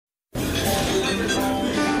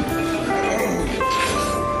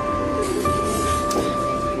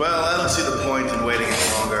Well, I don't see the point in waiting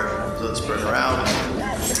any longer, so let's bring her out.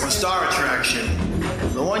 The star attraction,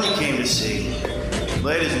 the one you came to see.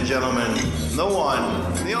 Ladies and gentlemen, the one,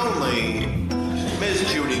 the only,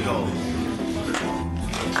 Miss Judy Gold.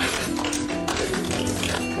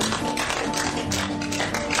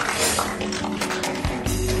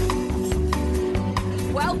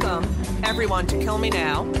 Welcome, everyone, to Kill Me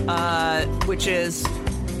Now, which is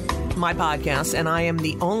my podcast, and I am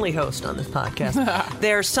the only host on this podcast.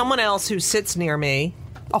 There's someone else who sits near me.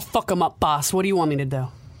 I'll fuck him up, boss. What do you want me to do?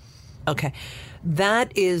 Okay.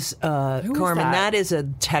 That is, Carmen, that is a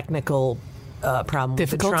technical problem we've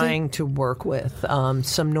been trying to work with.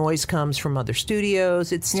 Some noise comes from other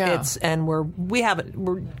studios. And we're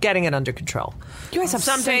getting it under control. You guys have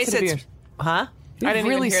some days ears. Huh? I didn't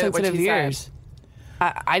really hear sensitive ears.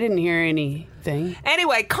 I didn't hear anything.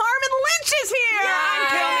 Anyway, Carmen Lynch is here.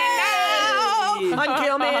 Yay! On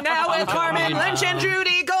Kill Me Now with Carmen Lynch and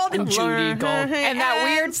Judy Gold. And that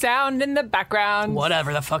weird sound in the background.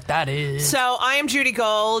 Whatever the fuck that is. So I am Judy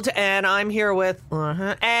Gold, and I'm here with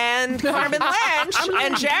and Carmen Lynch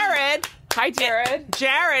and Jared. Hi, Jared.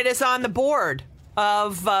 Jared is on the board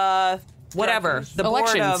of whatever. The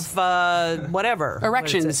Elections. board of whatever.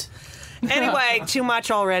 Erections. Anyway, too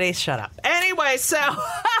much already. Shut up. Anyway, so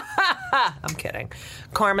I'm kidding.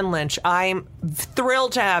 Carmen Lynch, I'm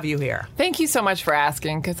thrilled to have you here. Thank you so much for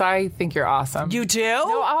asking, because I think you're awesome. You do?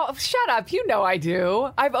 No, shut up. You know I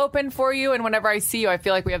do. I've opened for you, and whenever I see you, I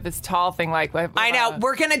feel like we have this tall thing. I know.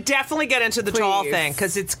 We're going to definitely get into the tall thing,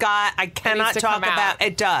 because I cannot talk about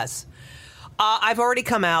it. Does. I've already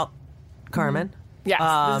come out, Carmen. Mm-hmm.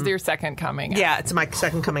 Yes, this is your second coming out. Yeah, it's my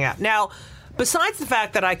second coming out. Now, besides the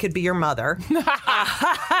fact that I could be your mother,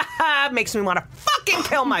 makes me want to fucking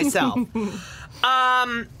kill myself.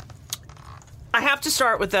 I have to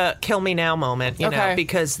start with a kill me now moment, you know,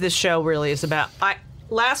 because this show really is about.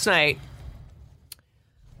 Last night,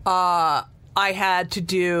 I had to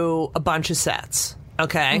do a bunch of sets,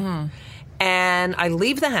 okay, and I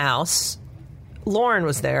leave the house. Lauren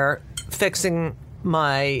was there fixing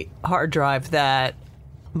my hard drive that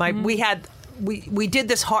we had. We did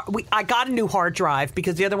this I got a new hard drive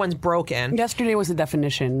because the other one's broken. Yesterday was the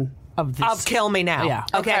definition of this. Of Kill Me Now. Yeah.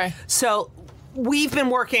 Okay. So we've been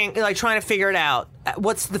working, trying to figure it out.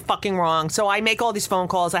 What's the fucking wrong? So I make all these phone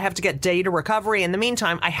calls. I have to get data recovery. In the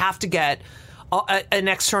meantime, I have to get an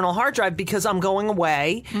external hard drive because I'm going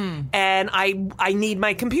away and I need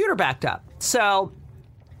my computer backed up. So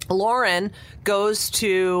Lauren goes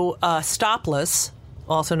to Stopless,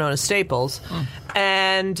 also known as Staples,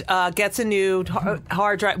 and gets a new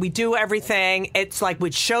hard drive. We do everything. It's like,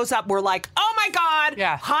 which shows up, we're like, oh my God,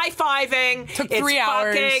 high-fiving. Took 3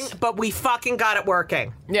 hours. But we fucking got it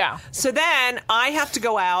working. Yeah. So then I have to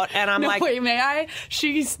go out, and I'm like... Wait, may I?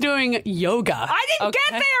 She's doing yoga. I didn't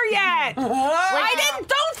get there yet!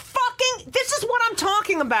 Don't fucking... This is what I'm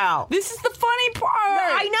talking about. This is the funny part.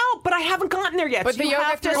 I know, but I haven't gotten there yet. But so the you yoga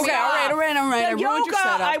have to... Okay, all right. I The ruined your yoga,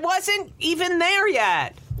 setup. I wasn't even there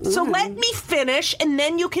yet. So let me finish, and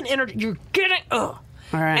then you can You're getting... Ugh.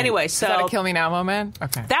 All right. Anyway, so... Is that a kill me now moment?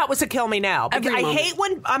 Okay. That was a kill me now. Because I hate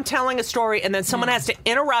when I'm telling a story, and then someone has to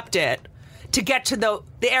interrupt it to get to the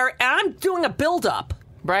area, and I'm doing a build-up.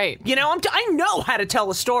 Right. You know, I know how to tell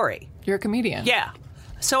a story. You're a comedian. Yeah.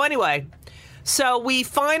 So anyway... So we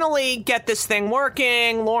finally get this thing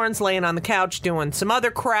working. Lauren's laying on the couch doing some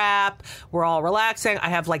other crap. We're all relaxing. I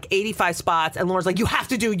have like 85 spots. And Lauren's like, you have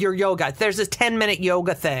to do your yoga. There's this 10-minute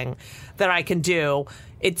yoga thing that I can do.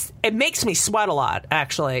 It makes me sweat a lot,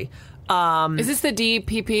 actually. Is this the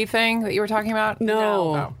DPP thing that you were talking about? No.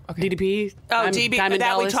 Oh, okay. DDP? DDP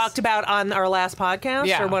that we talked about on our last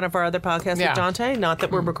podcast or one of our other podcasts with Dante. Not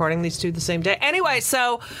that we're recording these two the same day. Anyway,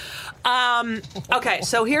 so, okay,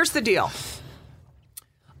 so here's the deal.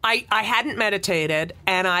 I hadn't meditated,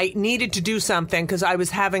 and I needed to do something because I was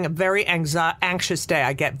having a very anxious day.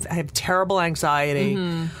 I have terrible anxiety.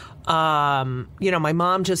 My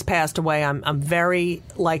mom just passed away. I'm very,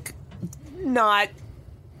 not,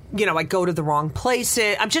 I go to the wrong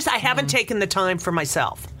places. I haven't taken the time for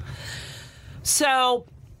myself. So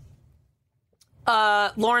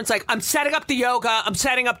Lauren's like, I'm setting up the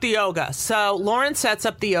yoga. So Lauren sets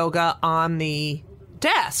up the yoga on the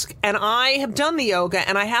desk, and I have done the yoga,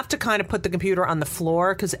 and I have to kind of put the computer on the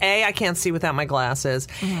floor because A, I can't see without my glasses,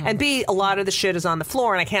 and B, a lot of the shit is on the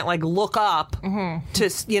floor, and I can't like look up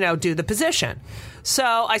to do the position. So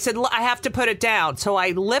I said, I have to put it down. So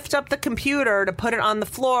I lift up the computer to put it on the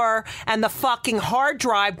floor, and the fucking hard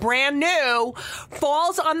drive, brand new,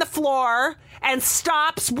 falls on the floor and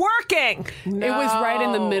stops working. No. It was right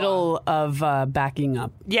in the middle of backing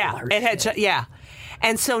up. Yeah, it had. Yeah.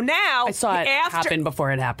 And so now I saw it happen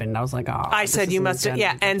before it happened. I was like, oh. I said, you must have,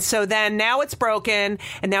 yeah. And so then now it's broken,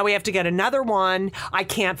 and now we have to get another one. I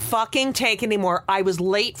can't fucking take anymore. I was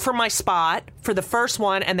late for my spot for the first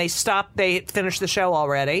one, and they finished the show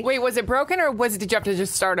already. Wait, was it broken, or did you have to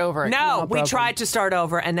just start over? No, we tried to start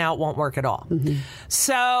over, and now it won't work at all. Mm-hmm.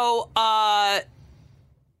 So, I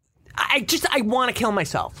want to kill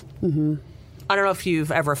myself. Mm-hmm. I don't know if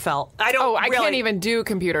you've ever felt. I can't even do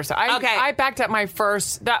computer stuff. I backed up my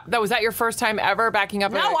first. Was that your first time ever backing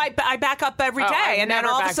up? No, I back up every day, and then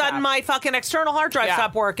all of a sudden my fucking external hard drive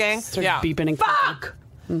stopped working. Beeping and fuck.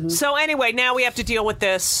 Mm-hmm. So anyway, now we have to deal with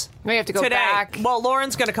this. We have to go today. back. Well,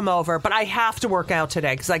 Lauren's going to come over, but I have to work out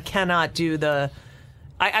today because I cannot do the.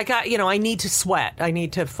 I got, I need to sweat. I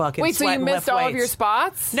need to fucking Wait, sweat. so you missed all of your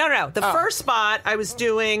spots? No. The first spot I was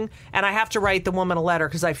doing, and I have to write the woman a letter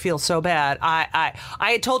because I feel so bad. I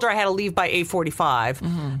had told her I had to leave by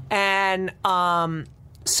 8:45, and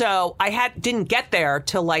so I didn't get there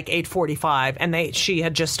till like 8:45, and she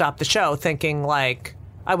had just stopped the show, thinking like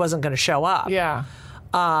I wasn't going to show up. Yeah.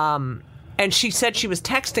 And she said she was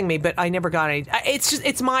texting me, but I never got any.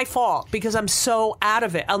 It's my fault because I'm so out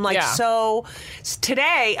of it. I'm like, so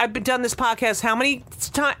today I've done this podcast. How many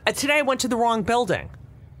times? Today I went to the wrong building.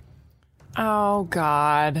 Oh,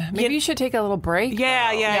 God. Maybe you should take a little break.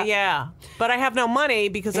 Yeah. But I have no money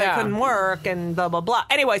because I couldn't work and blah, blah, blah.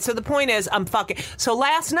 Anyway, so the point is I'm fucking. So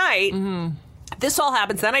last night, this all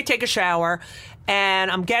happens. Then I take a shower and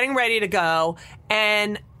I'm getting ready to go.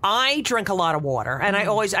 And I drink a lot of water, and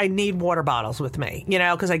I need water bottles with me,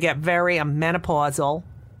 because I'm menopausal,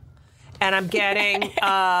 and I'm getting,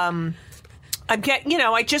 I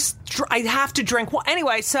have to drink.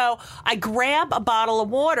 Anyway, so I grab a bottle of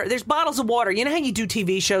water. There's bottles of water. You know how you do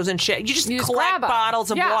TV shows and shit? You just collect bottles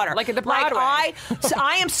of water. Like at the Broadway.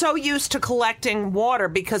 I am so used to collecting water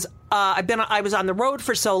because I was on the road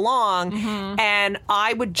for so long, and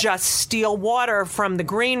I would just steal water from the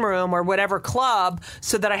green room or whatever club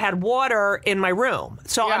so that I had water in my room.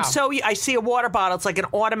 So I see a water bottle. It's like an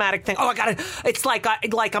automatic thing. Oh, it's like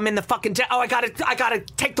I'm in the fucking. I gotta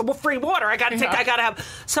take the free water. I gotta have.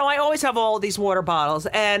 So I always have all these water bottles,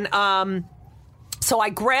 and so I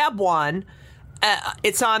grab one.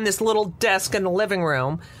 It's on this little desk in the living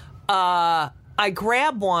room. I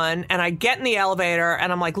grab one and I get in the elevator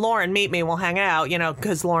and I'm like, Lauren, meet me. We'll hang out,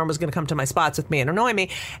 because Lauren was going to come to my spots with me and annoy me.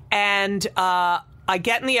 And I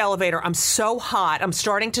get in the elevator. I'm so hot. I'm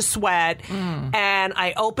starting to sweat. And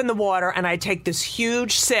I open the water and I take this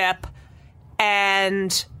huge sip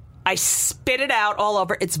and I spit it out all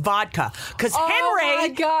over. It's vodka. Because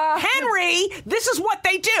Henry, this is what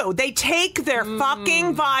they do. They take their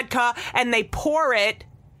fucking vodka and they pour it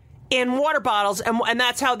in water bottles, and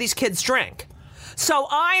that's how these kids drink. So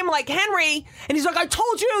I'm like, Henry, and he's like, I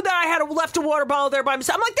told you that I had left a water bottle there by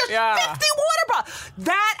myself. I'm like, there's 50 water bottles.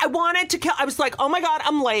 That I wanted to kill. I was like, oh my God,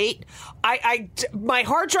 I'm late. My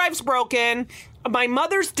hard drive's broken. My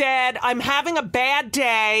mother's dead. I'm having a bad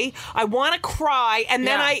day. I want to cry. And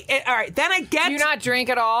then then I get. Do you not drink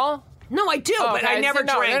at all? No, I do, but I never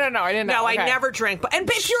drink. No, I didn't know. No, I never drink. But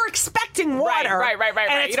if you're expecting water, right,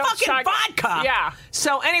 and it's fucking vodka. Yeah.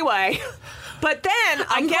 So anyway. But then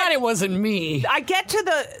I'm glad it wasn't me. I get to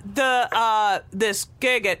the this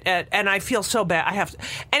gig and I feel so bad. I have to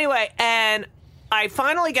anyway, and I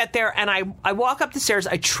finally get there and I walk up the stairs.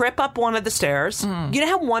 I trip up one of the stairs. You know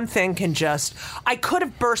how one thing can I could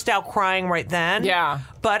have burst out crying right then. Yeah.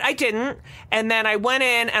 But I didn't. And then I went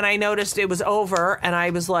in and I noticed it was over and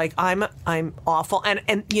I was like, I'm awful. And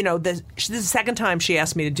this is the second time she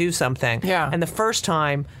asked me to do something. Yeah. And the first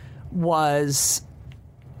time was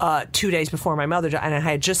 2 days before my mother died, and I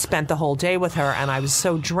had just spent the whole day with her, and I was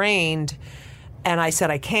so drained, and I said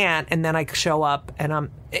I can't, and then I show up, and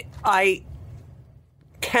I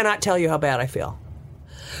cannot tell you how bad I feel.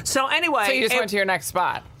 So anyway, so you just went to your next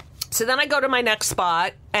spot. So then I go to my next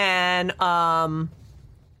spot, and Elon,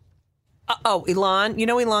 you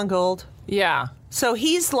know Elon Gold? Yeah. So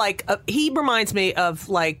he's like he reminds me of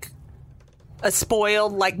like a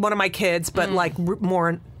spoiled, like one of my kids, but like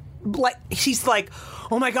more. Like she's like,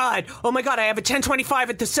 oh my god, I have a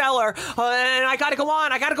 1025 at the cellar, and I gotta go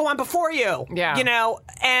on before you. Yeah.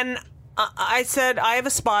 And I said, I have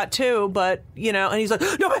a spot too, but, and he's like,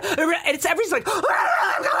 no, but it's everybody's like, and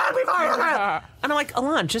I'm like,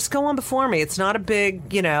 Alon, just go on before me. It's not a big,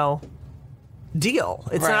 deal.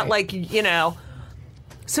 It's not like,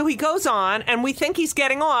 So he goes on, and we think he's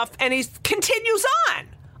getting off, and he continues on.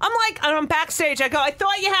 I'm backstage. I go, I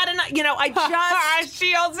thought you had I just... She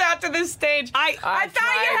yells out to the stage. I thought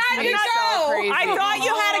you had to go. So I thought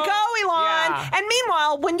you had to go, Elon. Yeah. And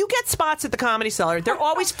meanwhile, when you get spots at the Comedy Cellar, they're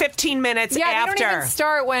always 15 minutes after. They don't even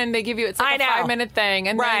start when they give you, it's like a 5-minute thing,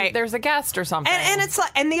 and then there's a guest or something. And it's like,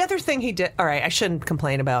 and the other thing he did, all right, I shouldn't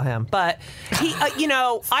complain about him, but he,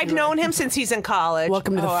 I've known him since he's in college.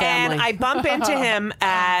 Welcome to the family. And I bump into him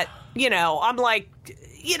at, I'm like,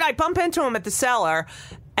 I bump into him at the Cellar,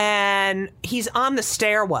 and he's on the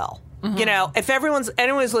stairwell. Mm-hmm. If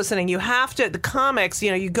anyone's listening, you have to, the comics,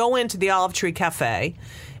 you go into the Olive Tree Cafe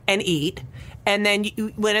and eat. And then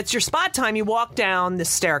when it's your spot time, you walk down the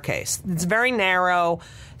staircase. It's very narrow.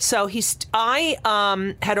 So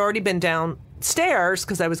I had already been downstairs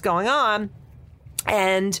because I was going on.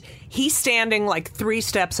 And he's standing like 3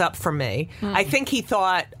 steps up from me. Mm. I think he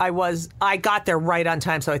thought I got there right on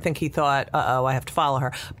time. So I think he thought, I have to follow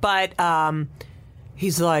her. But,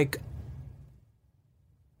 he's like,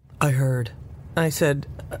 I heard. I said,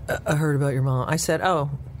 I heard about your mom. I said, oh,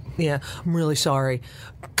 yeah, I'm really sorry.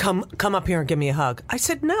 Come up here and give me a hug. I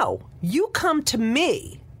said, no, you come to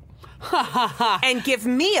me and give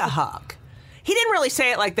me a hug. He didn't really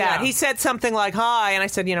say it like that. Yeah. He said something like, hi. And I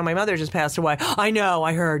said, my mother just passed away. I know,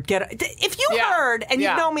 I heard. If you heard and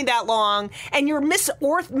you've known me that long and you're Mr.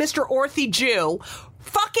 Orthy Jew,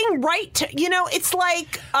 fucking right to, it's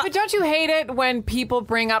like... but don't you hate it when people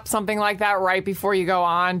bring up something like that right before you go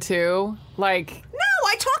on, too? Like... No,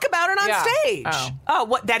 I talk about it on stage. Oh,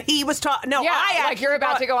 what, that he was talking... No, like you're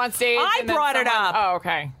about to go on stage. I brought it up. Oh,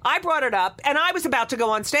 okay. I brought it up, and I was about to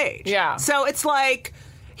go on stage. Yeah. So it's like...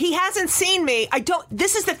 He hasn't seen me.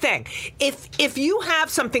 This is the thing. If you have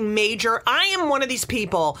something major, I am one of these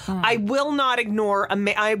people. I will not ignore.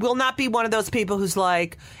 I will not be one of those people who's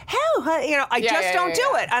like, hell, I just don't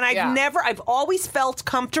do it. And I've always felt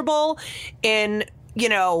comfortable in,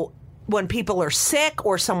 when people are sick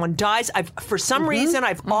or someone dies. For some reason,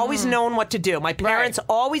 I've always known what to do. My parents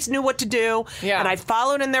always knew what to do. Yeah. And I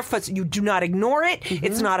followed in their footsteps. You do not ignore it.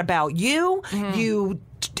 It's not about you.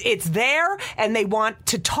 It's there, and they want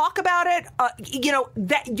to talk about it.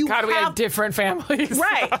 That you God, we have different families,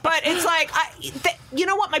 right? But it's like, you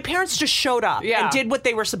know what? My parents just showed up and did what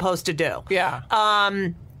they were supposed to do. Yeah.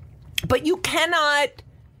 But you can't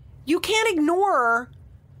ignore.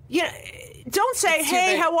 Don't say,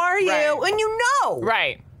 "Hey, how are you?" And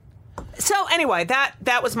right. So anyway,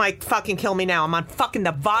 that was my fucking kill me now. I'm on fucking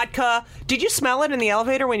the vodka. Did you smell it in the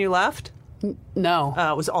elevator when you left? No.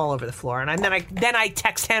 It was all over the floor. And then I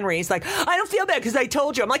text Henry. He's like, I don't feel bad because I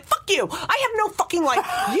told you. I'm like, fuck you. I have no fucking life.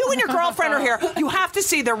 You and your girlfriend are here. You have to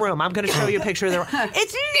see their room. I'm going to show you a picture of their room.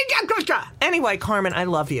 Anyway, Carmen, I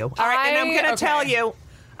love you. All right. And I'm going to tell you.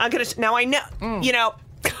 Now I know,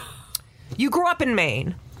 you grew up in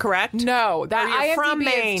Maine. Correct? No, that IMDb from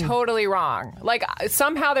Maine. Is totally wrong. Like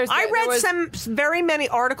somehow I read very many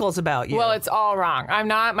articles about you. Well, it's all wrong. I'm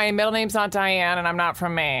not. My middle name's not Diane, and I'm not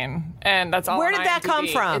from Maine, and that's all. Where did that come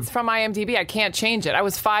from? It's from IMDb. I can't change it. I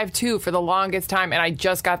was 5'2" for the longest time, and I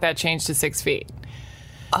just got that changed to 6 feet.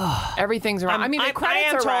 Everything's wrong. The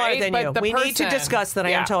credits are right, than but you. The we person, need to discuss that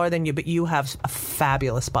I am taller than you, but you have a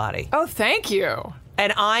fabulous body. Oh, thank you.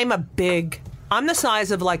 And I'm the size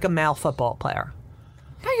of like a male football player.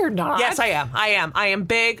 No, you're not. Yes, I am. I am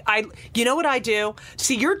big. You know what I do?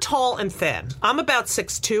 See, you're tall and thin. I'm about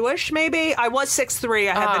 6'2", maybe. I was 6'3".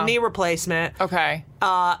 I had the knee replacement. Okay.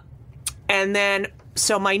 And then,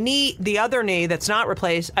 so my knee, the other knee that's not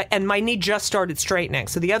replaced, and my knee just started straightening.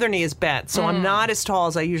 So the other knee is bent. So I'm not as tall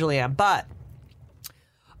as I usually am. But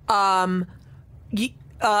I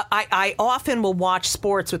often will watch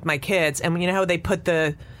sports with my kids. And you know how they put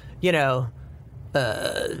the,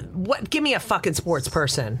 give me a fucking sports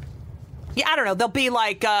person. Yeah, I don't know. They'll be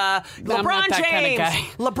like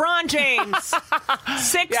LeBron James,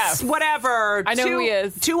 6 whatever. I know who he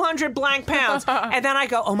is. 200 blank pounds. And then I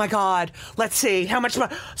go, oh my God, let's see how much.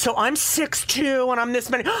 So I'm 6'2" and I'm this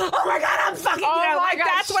many. Oh my God, I'm fucking. God,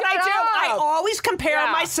 that's what I do. Up. I always compare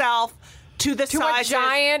myself to the size a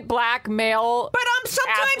giant black male. But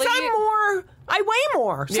I weigh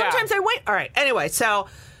more. Sometimes I weigh. All right. Anyway, so.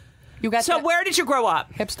 Where did you grow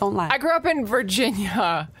up? Hips don't lie. I grew up in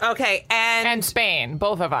Virginia. Okay, and Spain,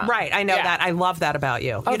 both of them. Right, I know that. I love that about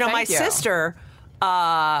you. Oh, my sister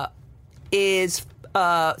is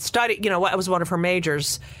studying. Was one of her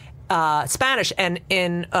majors. Spanish, and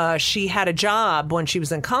she had a job when she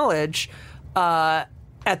was in college at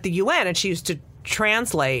the UN, and she used to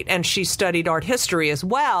translate, and she studied art history as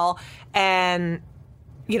well, and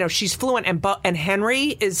she's fluent, and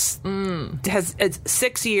Henry has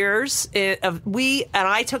 6 years and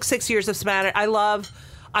I took 6 years of Spanish.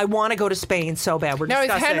 I want to go to Spain so bad. We're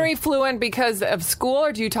discussing. Is Henry fluent because of school,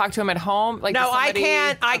 or do you talk to him at home? No, I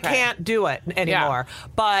can't. I can't do it anymore. Yeah.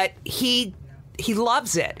 But he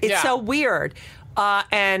loves it. It's so weird.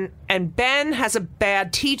 And Ben has a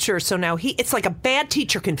bad teacher, so now it's like a bad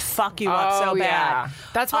teacher can fuck you up so bad.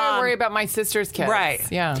 That's why I worry about my sister's kids. Right.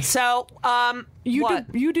 Yeah. So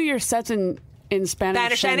you do your sets in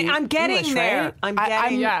Spanish and I'm getting English, there. Right? I'm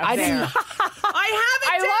getting there. I didn't.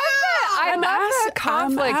 I love the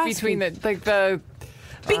conflict between the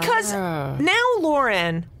because now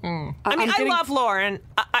Lauren, I love Lauren.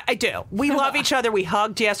 I do. We love each other. We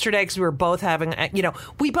hugged yesterday because we were both having,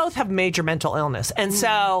 we both have major mental illness. And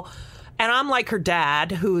so, and I'm like her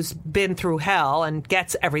dad who's been through hell and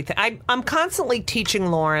gets everything. I'm constantly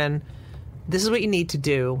teaching Lauren, this is what you need to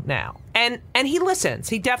do now. And he listens.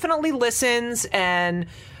 He definitely listens.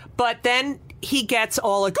 But then he gets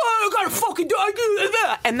all like, oh, I gotta fucking do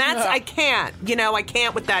it. And that's, I can't. I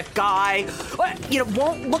can't with that guy.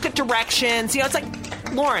 Won't look at directions. It's like,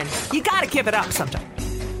 Lauren, you gotta give it up sometime.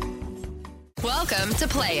 Welcome to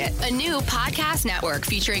Play It, a new podcast network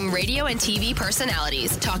featuring radio and TV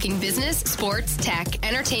personalities talking business, sports, tech,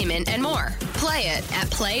 entertainment, and more. Play it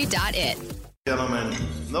at play.it. Gentlemen,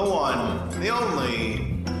 the one, the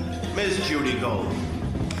only, Ms. Judy Gold.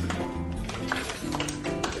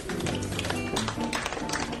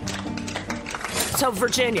 So,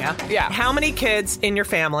 Virginia, how many kids in your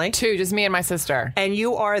family? 2, just me and my sister. And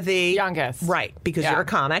you are the youngest. Right, because you're a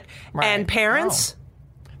comic. Right. And parents?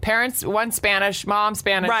 Parents, one Spanish, mom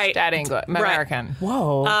Spanish, dad English, American. Right.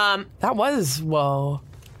 Whoa. That was, whoa.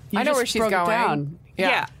 I know where she's going. Down.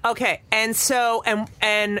 Yeah. Okay. And so,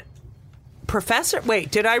 and Professor,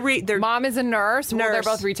 wait, did I read? Their mom is a nurse. Well, they're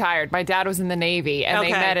both retired. My dad was in the Navy, and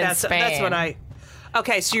they met in Spain. That's what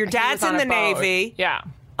okay, so your dad's in the Navy. Yeah.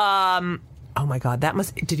 Oh my God,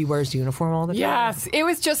 did he wear his uniform all the time? Yes, it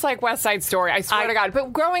was just like West Side Story, I swear to God.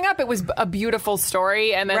 But growing up, it was a beautiful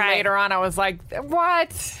story, and then later on, I was like,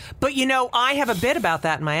 what? But I have a bit about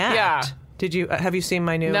that in my act. Yeah. Have you seen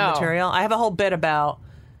my new material? I have a whole bit about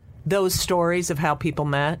those stories of how people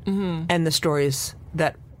met, and the stories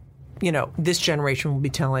that, this generation will be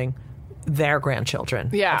telling their grandchildren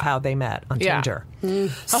of how they met on Tinder.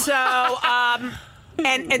 So,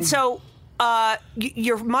 and so...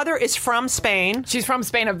 your mother is from Spain. She's from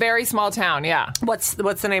Spain, a very small town. Yeah. What's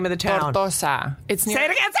the name of the town? Tortosa. It's near. Say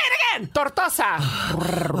it again. Tortosa.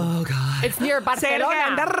 Oh God. It's near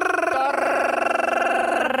Barcelona.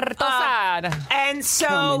 Tortosa. And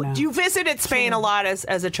so you visited Spain a lot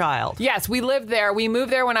as a child. Yes, we lived there. We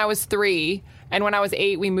moved there when I was 3. And when I was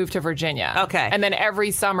 8, we moved to Virginia. Okay. And then every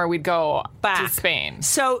summer we'd go back to Spain.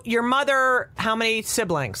 So your mother, how many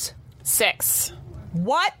siblings? 6.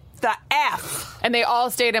 What the F? And they all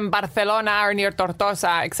stayed in Barcelona or near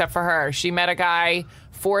Tortosa, except for her. She met a guy,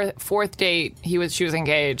 fourth date, she was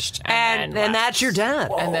engaged. And that's your dad.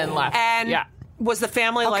 And then left. And was the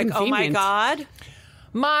family like, convenient. Oh my God?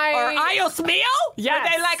 Or Ayos Mio? Yes. Were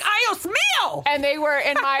they like, Ayos Mio? And they were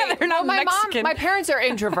in my parents are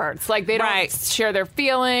introverts. Like, they don't share their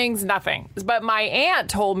feelings, nothing. But my aunt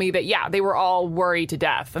told me that, they were all worried to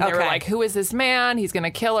death. And they were like, who is this man? He's going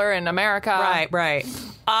to kill her in America. Right.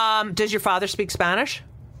 Does your father speak Spanish?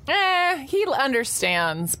 He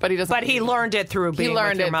understands, but he doesn't. But he learned it through being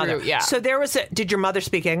with your mother. So did your mother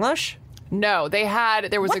speak English? No,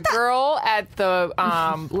 there was a girl at the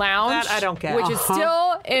lounge. That I don't get. Which is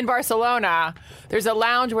still in Barcelona. There's a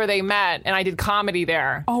lounge where they met, and I did comedy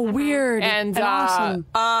there. Oh, weird. And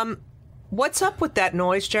awesome. What's up with that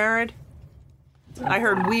noise, Jared? I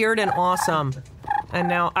heard weird and awesome. And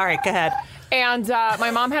now, all right, go ahead. And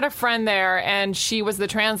my mom had a friend there, and she was the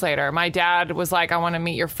translator. My dad was like, I want to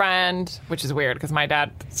meet your friend, which is weird because my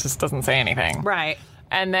dad just doesn't say anything. Right.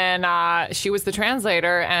 And then she was the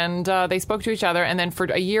translator, and they spoke to each other. And then for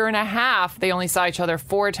a year and a half, they only saw each other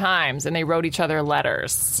 4 times, and they wrote each other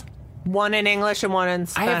letters. One in English and one in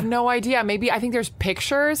Spanish. I have no idea. Maybe I think there's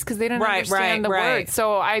pictures because they didn't understand the words.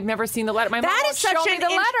 So I've never seen the letter. My mom won't show me the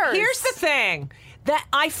letters. Here's the thing. That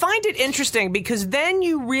I find it interesting because then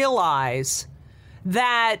you realize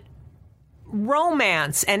that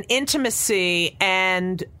romance and intimacy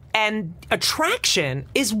and attraction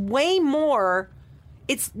is way more.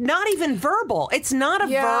 It's not even verbal. It's not a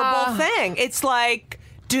verbal thing. It's like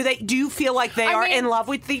Do you feel like they are in love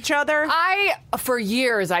with each other? For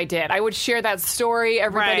years I did. I would share that story.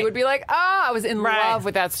 Everybody would be like, "Oh, I was in love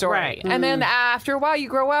with that story." Right. And then after a while, you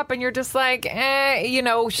grow up and you're just like,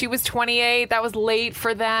 she was 28. That was late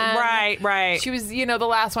for them. Right. She was, the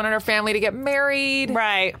last one in her family to get married.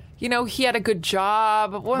 Right. He had a good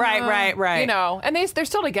job. Well, Right. And they're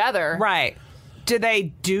still together. Right. Do they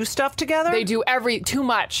do stuff together? They do too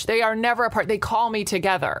much. They are never apart. They call me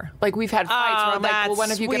together. Like, we've had fights where I'm like, well, when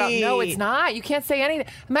have you get up? No, it's not. You can't say anything.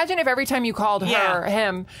 Imagine if every time you called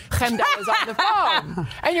him, Chemda was on the phone.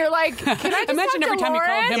 And you're like, can I just imagine every time Lauren?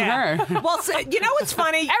 you called him her. Well, you know what's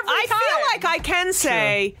funny? I feel like I can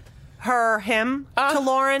say him to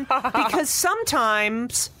Lauren because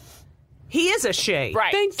sometimes he is a she.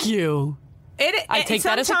 Right. Thank you. I take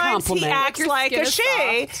that as a compliment. Sometimes he acts like a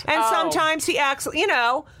she, and sometimes he acts,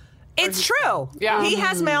 it's true. Yeah. He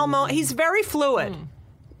has he's very fluid.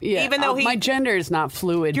 Yeah. Even though my gender is not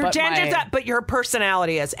fluid. Your gender's not, but your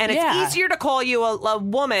personality is. And it's easier to call you a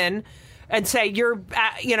woman and say you're,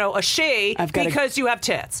 a she because you have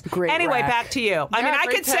tits. Great anyway, rack. Back to you. I mean, I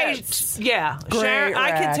could say, Sharon,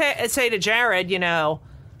 I could say to Jared, No,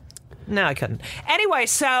 I couldn't. Anyway,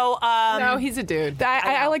 so... no, he's a dude.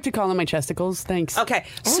 I like to call them my chesticles. Thanks. Okay,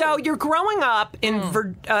 so you're growing up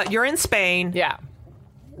in... you're in Spain. Yeah.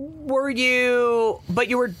 Were you... But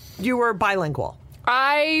you were bilingual.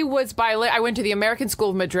 I was bilingual. I went to the American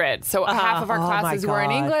School of Madrid, so half of our classes were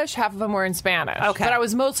in English, half of them were in Spanish. Okay. But I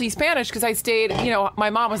was mostly Spanish because I stayed, my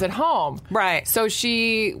mom was at home. Right. So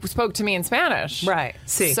she spoke to me in Spanish. Right.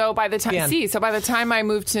 So by the time I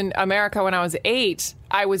moved to America when I was 8,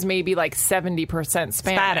 I was maybe like 70%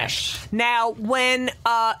 Spanish. Now, when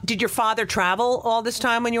did your father travel all this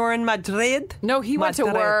time when you were in Madrid? No, he went to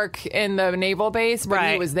work in the naval base,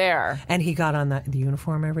 but he was there. And he got on the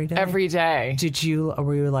uniform every day? Every day.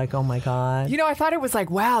 Were you like, oh my God? I thought it was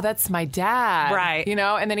like, wow, that's my dad. Right.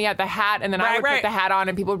 And then he had the hat, and then I would put the hat on,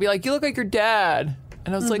 and people would be like, you look like your dad.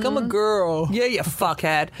 And I was like, I'm a girl. Yeah, you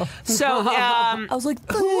fuckhead. So, I was like,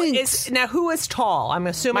 who is tall? I'm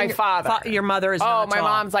assuming my father. Your mother is not my tall.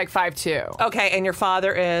 mom's like 5'2". Okay, and your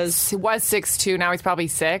father is? He was 6'2". Now he's probably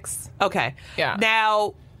 6. Okay. Yeah.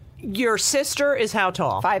 Now, your sister is how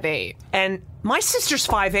tall? 5'8". And my sister's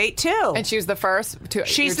 5'8", too. And she was the first?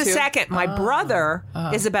 She's the second. My brother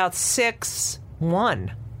is about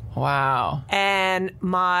 6'1". Wow. And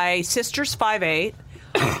my sister's 5'8".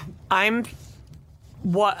 I'm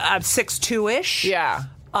 6'2"-ish. Yeah.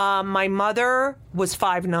 My mother was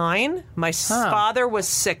 5'9". My father was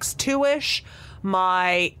 6'2"-ish.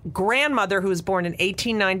 My grandmother, who was born in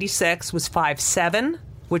 1896, was 5'7",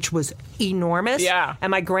 which was enormous. Yeah. And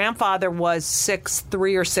my grandfather was 6'3"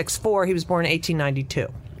 or 6'4". He was born in 1892.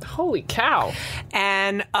 Holy cow.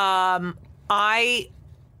 And I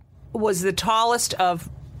was the tallest of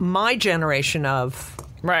my generation of...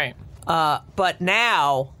 Right. But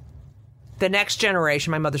now... the next generation,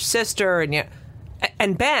 my mother's sister,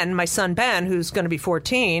 and Ben, my son Ben, who's going to be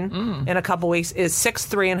 14 in a couple weeks, is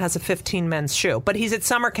 6'3" and has a 15 men's shoe. But he's at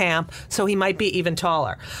summer camp, so he might be even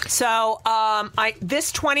taller. So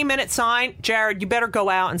this 20-minute sign, Jared, you better go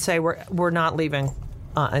out and say we're not leaving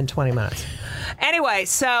in 20 minutes. Anyway,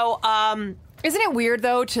 so... isn't it weird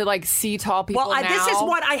though to see tall people? Well, now? this is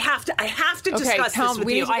what I have to discuss this with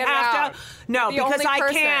you. I have to. No, because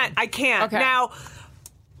I can't. I can't. Okay. Now,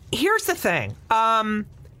 here's the thing.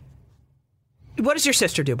 What does your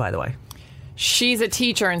sister do, by the way? She's a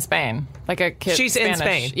teacher in Spain, like a kid. She's Spanish. in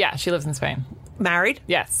Spain. Yeah, she lives in Spain. Married?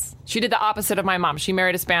 Yes. She did the opposite of my mom. She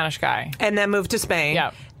married a Spanish guy and then moved to Spain.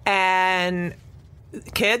 Yeah. And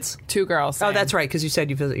kids? 2 girls. Same. Oh, that's right, because you said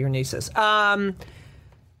you visit your nieces.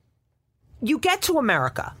 You get to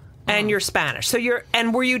America. And you're Spanish, so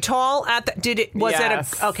were you tall at the?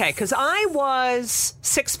 Yes. Okay? Because I was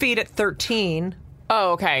 6 feet at 13.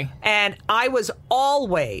 Oh, okay. And I was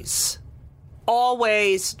always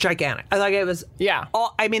gigantic. Like it was. Yeah.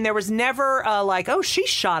 I mean, there was never oh, she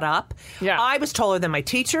shot up. Yeah. I was taller than my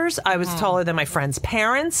teachers. I was taller than my friends'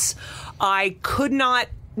 parents. I could not.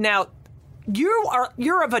 Now,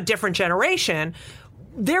 you're of a different generation.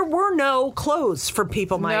 There were no clothes for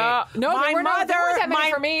people my age. No, there weren't that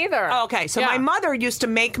many for me either. Okay, so my mother used to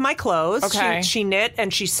make my clothes. Okay. She knit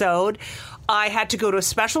and she sewed. I had to go to a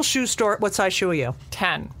special shoe store. What size shoe are you?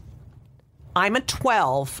 10. I'm a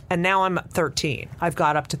 12, and now I'm at 13. I've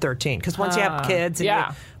got up to 13, because once you have kids and you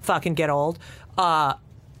fucking get old.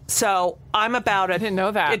 So I'm about I didn't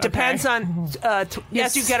know that. It depends on,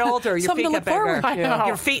 as you get older, your feet get bigger.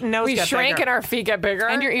 Your feet and nose get bigger. We shrink and our feet get bigger.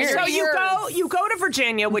 And your ears. So you go to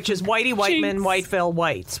Virginia, which is Whitey, Whiteman, Whiteville,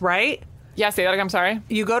 Whites, right? Yeah, say that again. I'm sorry.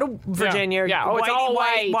 You go to Virginia. Yeah. Oh, whitey, it's all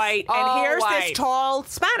white. All and here's white. this tall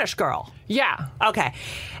Spanish girl. Yeah. Okay.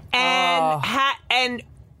 And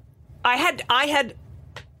I had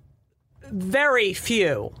very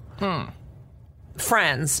few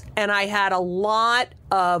friends, and I had a lot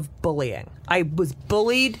of bullying. I was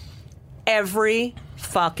bullied every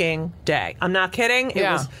fucking day. I'm not kidding. It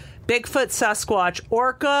was Bigfoot, Sasquatch,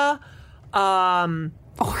 Orca.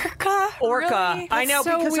 Orca? Really? I know,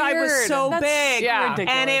 so because weird. I was so big. Yeah.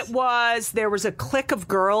 And there was a clique of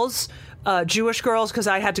girls, Jewish girls, because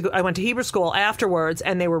I went to Hebrew school afterwards,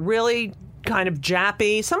 and they were really kind of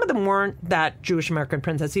jappy. Some of them weren't that Jewish American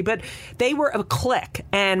princessy, but they were a clique.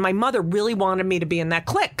 And my mother really wanted me to be in that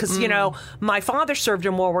clique because, my father served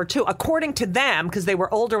in World War II. According to them, because they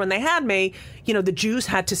were older when they had me, the Jews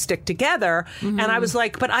had to stick together. And I was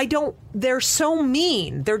like, but they're so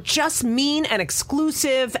mean. They're just mean and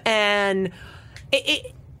exclusive. And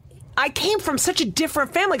I came from such a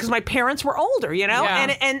different family because my parents were older,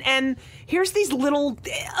 Yeah. and here's these little,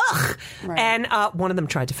 right. And one of them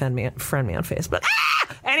tried to friend me on Facebook.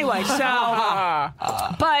 Anyway, so,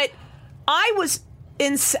 but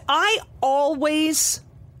I always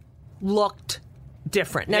looked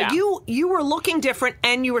different. Now you were looking different,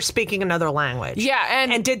 and you were speaking another language. Yeah,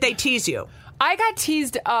 and did they tease you? I got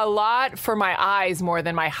teased a lot for my eyes more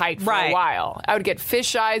than my height for a while. I would get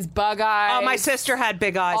fish eyes, bug eyes. Oh, my sister had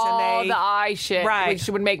big eyes. All the eye shit, which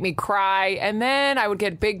would make me cry. And then I would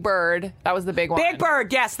get Big Bird. That was the big one. Big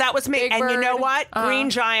Bird, yes, that was me. Big and Bird. You know what?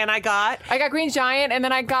 Green Giant I got. I got Green Giant, and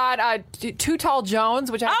then I got Too Tall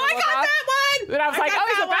Jones, which I got that one! And I was like,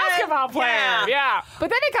 he's a basketball player. Yeah.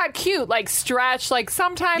 But then it got cute, like Stretch, like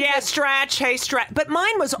sometimes. Yeah, Stretch, hey, Stretch. But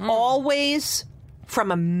mine was always from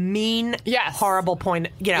a mean, horrible point,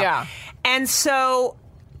 Yeah. And so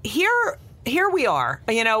here we are.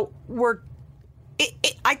 It's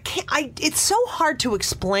so hard to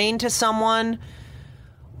explain to someone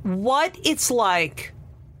what it's like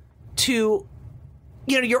to,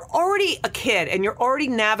 you're already a kid and you're already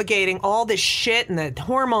navigating all this shit and the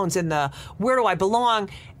hormones and the where do I belong,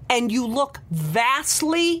 and you look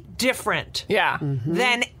vastly different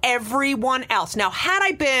than everyone else. Now, had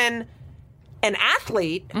I been an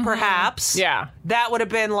athlete, perhaps, that would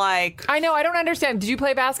have been like... I know, I don't understand. Did you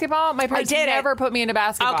play basketball? My parents never put me into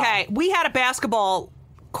basketball. Okay, we had a basketball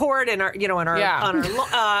court in our, I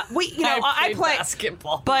played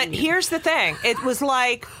basketball. But here's the thing. It was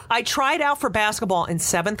like, I tried out for basketball in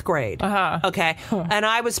 7th grade. Okay, and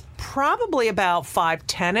I was probably about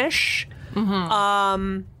 5'10"-ish.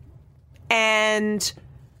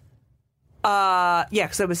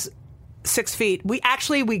 Because I was 6 feet. We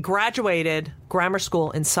graduated grammar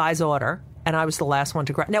school in size order, and I was the last one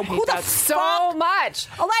to graduate. Now, who the fuck? So much.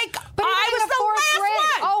 Like, but I was the last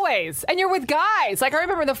grade, one. always. And you're with guys. Like, I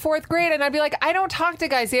remember in the 4th grade, and I'd be like, I don't talk to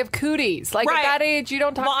guys. They have cooties. Like, at that age, you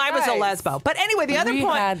don't talk to guys. Well, I was a lesbo. But anyway, the other point... We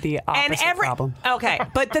had the opposite problem. Okay,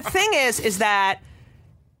 but the thing is that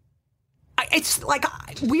it's like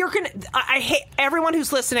we are going to... I hate everyone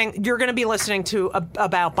who's listening. You're going to be listening to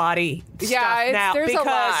about body stuff now. There's because, a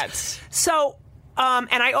lot. So, and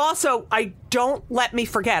I don't let me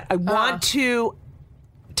forget. I want to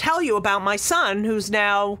tell you about my son, who's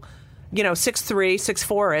now, 6'3",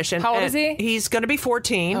 6'4"-ish. And, how old is he? He's going to be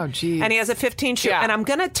 14. Oh, geez. And he has a 15 shoe. Yeah. And I'm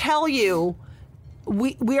going to tell you,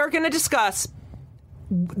 we are going to discuss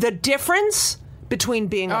the difference between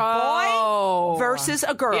being a boy versus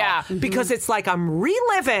a girl. Yeah. Because it's like I'm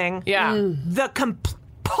reliving the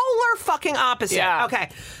polar fucking opposite. Yeah. Okay.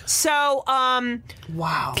 So,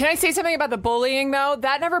 wow. Can I say something about the bullying, though?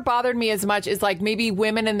 That never bothered me as much as, like, maybe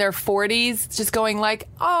women in their 40s just going like,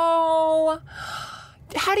 oh...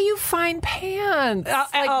 how do you find pants?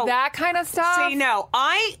 That kind of stuff. See, no,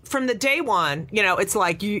 from the day one, it's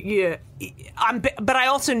like but I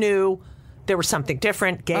also knew there was something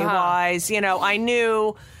different, gay-wise. I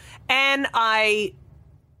knew, and I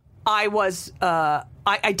was,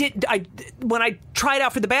 when I tried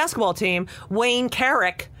out for the basketball team, Wayne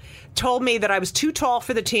Carrick told me that I was too tall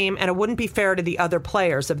for the team and it wouldn't be fair to the other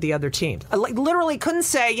players of the other teams. I literally couldn't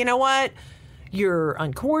say, you know what, you're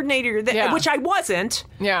uncoordinated, which I wasn't.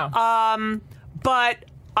 Yeah. But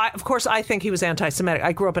of course, I think he was anti-Semitic.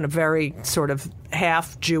 I grew up in a very sort of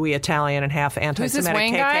half Jewy Italian and half anti-Semitic. Who's this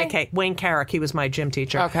Wayne guy? Wayne Carrick. He was my gym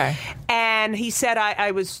teacher. Okay. And he said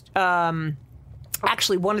I was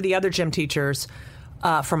actually one of the other gym teachers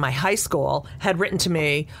from my high school had written to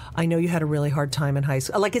me, I know you had a really hard time in high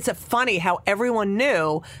school. Like, it's funny how everyone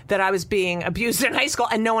knew that I was being abused in high school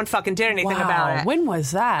and no one fucking did anything about it. When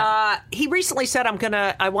was that? He recently said,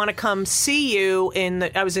 I want to come see you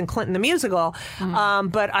I was in Clinton the musical,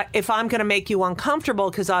 but if I'm going to make you uncomfortable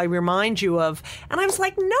because I remind you of, and I was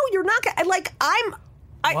like, no, you're not going to, like,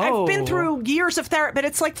 I've been through years of therapy, but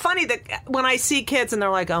it's like funny that when I see kids and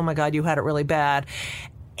they're like, oh my God, you had it really bad.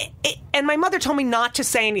 And my mother told me not to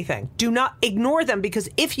say anything. Do not ignore them, because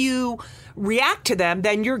if you react to them,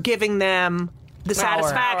 then you're giving them the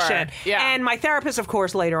satisfaction. Yeah. And my therapist, of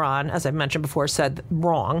course, later on, as I mentioned before, said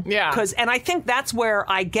wrong. Yeah. And I think that's where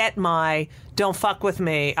I get my don't fuck with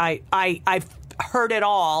me. I've heard it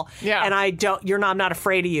all. Yeah. And I'm not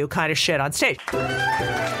afraid of you kind of shit on stage.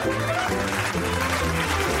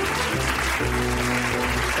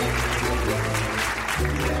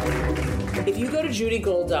 If you go to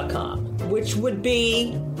judygold.com, which would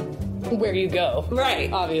be where you go.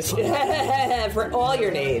 Right. Obviously. For all your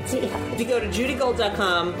needs. If you go to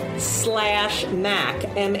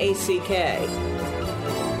judygold.com/Mac, M-A-C-K,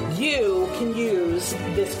 you can use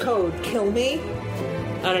this code, Kill Me.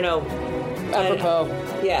 I don't know. Apropos.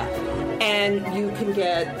 Yeah. And you can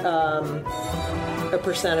get a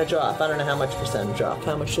percentage off. I don't know how much percentage off.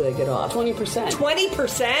 How much do they get off? 20%.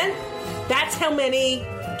 20%? That's how many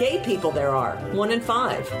gay people there are. 1 in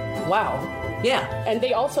 5. Wow. Yeah. And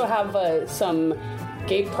they also have some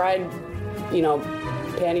gay pride,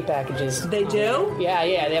 panty packages. They do? Yeah.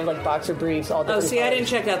 They have like boxer briefs, all different I colors. didn't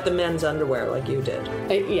check out the men's underwear like you did.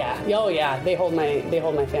 Yeah. Oh, yeah. They hold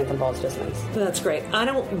my phantom balls just nice. That's great. I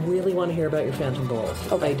don't really want to hear about your phantom balls.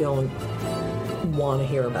 Okay. I don't want to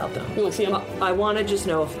hear about them. You want to see them? I want to just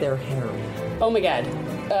know if they're hairy. Oh, my God.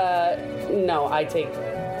 No, I take...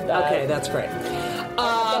 okay, that's great. I've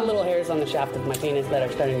got little hairs on the shaft of my penis that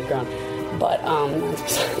are starting to grow. But that's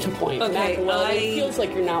beside the point. Okay, it feels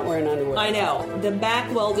like you're not wearing underwear. I know. The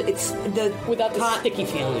back weld, it's the... Without the sticky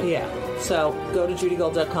feeling. Yeah. So go to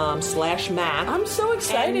judygold.com/Mac. I'm so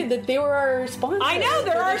excited that they were our sponsor. I know,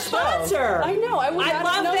 they're our sponsor. I know. I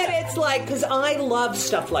love that it's like, because I love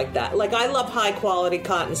stuff like that. Like, I love high quality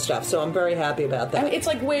cotton stuff, so I'm very happy about that. I mean, it's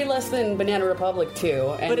like way less than Banana Republic,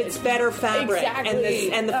 too. But it's better fabric.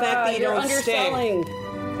 Exactly. And the fact that you don't underselling. sting.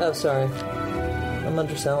 Oh, sorry. I'm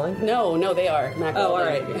underselling? No, they are. Mac all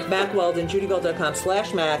right. Mac Weldon,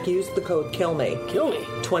 judygold.com/Mac. Use the code Kill Me. Kill Me.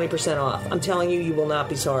 20% off. I'm telling you, you will not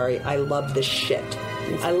be sorry. I love this shit.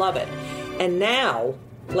 I love it. And now,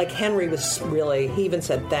 like, Henry was really, he even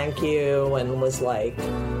said thank you and was like,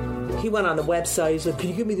 he went on the website. He's like, can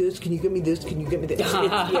you give me this? Can you give me this? Can you give me this?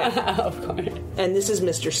 Yeah. Of course. And this is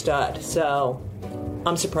Mr. Stud. So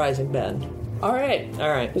I'm surprising Ben. All right.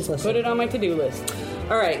 Listen. Put it on my to-do list.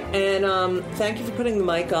 All right, and thank you for putting the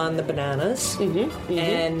mic on the bananas.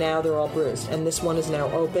 And now they're all bruised. And this one is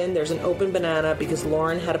now open. There's an open banana because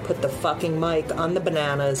Lauren had to put the fucking mic on the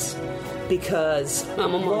bananas because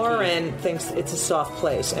Lauren thinks it's a soft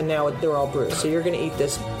place, and now they're all bruised. So you're going to eat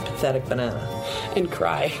this pathetic banana. And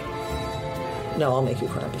cry. No, I'll make you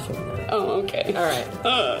cry before that. Oh, okay. All right.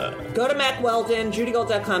 Go to Mac Weldon,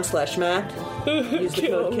 judygold.com/Mac. Use the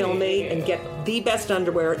code Kill Me and get the best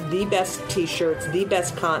underwear, the best t-shirts, the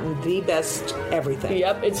best cotton, the best everything.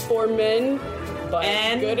 Yep, it's for men, but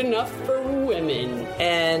it's good enough for women.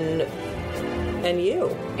 And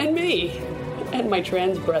you. And me. And my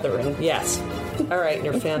trans brethren. Yes. All right, and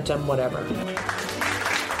your phantom, whatever.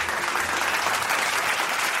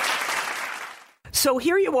 So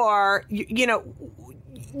here you are,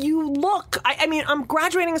 you look, I mean, I'm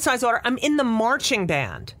graduating as size order. I'm in the marching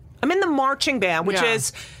band. Which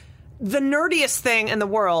is the nerdiest thing in the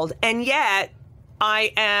world. And yet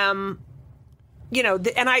I am,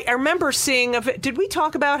 and I remember seeing, did we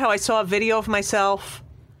talk about how I saw a video of myself?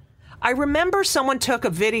 I remember someone took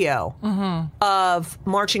a video of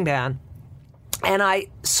marching band, and I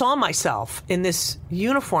saw myself in this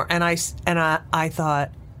uniform, and I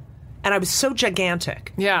thought, and I was so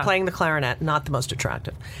gigantic, playing the clarinet, not the most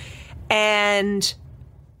attractive. And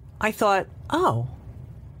I thought, oh,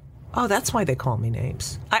 that's why they call me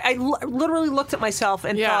names. I literally looked at myself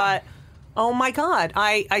and thought, oh my God,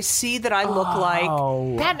 I see that I look like...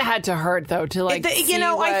 That had to hurt, though, to I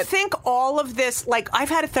think all of this, like, I've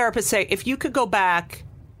had a therapist say, if you could go back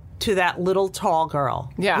to that little tall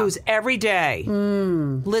girl who's every day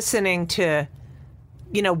listening to,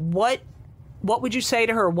 what would you say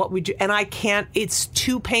to her? What would you... And I can't... It's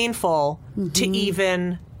too painful to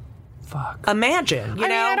even... imagine, I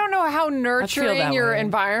mean, I don't know how nurturing your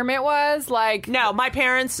environment was. Like, no, my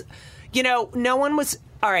parents, no one was...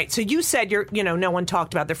 all right, so you said no one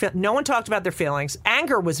talked about their feelings.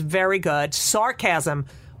 Anger was very good. Sarcasm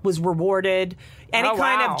was rewarded. Any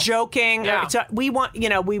kind of joking. Yeah. We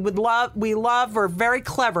love or very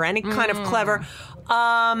clever. Any kind of clever.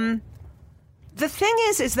 The thing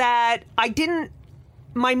is that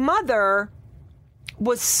my mother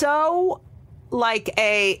was so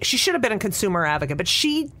she should have been a consumer advocate, but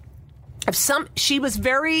she was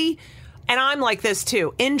very, and I'm like this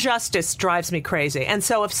too, injustice drives me crazy. And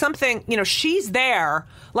so if something, she's there,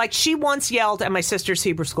 like she once yelled at my sister's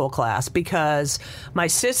Hebrew school class because my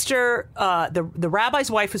sister, the rabbi's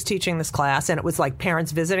wife was teaching this class, and it was like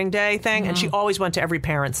parents visiting day thing, and she always went to every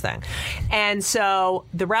parents thing. And so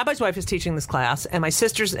the rabbi's wife was teaching this class, and my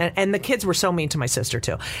sisters, and the kids were so mean to my sister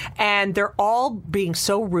too. And they're all being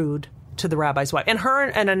so rude to the rabbi's wife, and her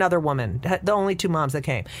and another woman, the only two moms that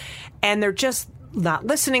came. And they're just not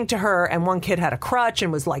listening to her, and one kid had a crutch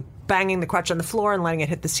and was like banging the crutch on the floor and letting it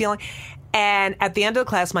hit the ceiling. And at the end of the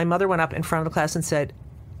class, my mother went up in front of the class and said,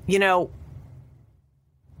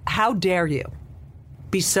 how dare you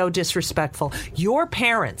be so disrespectful? Your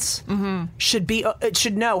parents should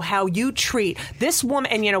know how you treat this woman.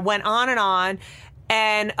 And, went on.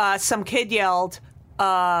 And some kid yelled,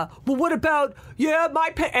 well, what about,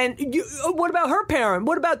 my parent? And what about her parent?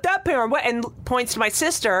 What about that parent? And points to my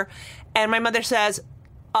sister. And my mother says,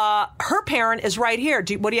 her parent is right here.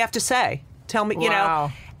 What do you have to say? Tell me,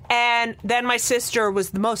 Wow. And then my sister was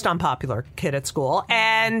the most unpopular kid at school.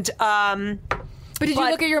 And But did you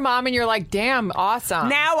look at your mom and you're like, damn, awesome.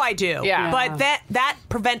 Now I do. Yeah. But that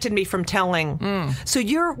prevented me from telling. So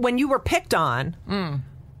when you were picked on, I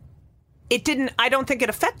don't think it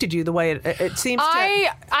affected you the way it seems to.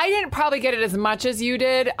 I didn't probably get it as much as you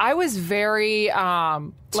did. I was very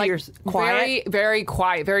quiet? very, very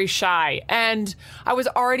quiet, very shy. And I was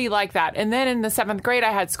already like that. And then in the 7th grade,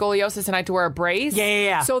 I had scoliosis and I had to wear a brace.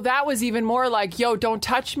 Yeah. So that was even more like, yo, don't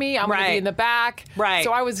touch me. I'm going to be in the back. Right.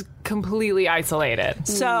 So I was completely isolated.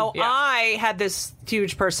 So I had this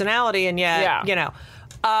huge personality, and yet,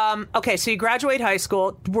 okay, so you graduate high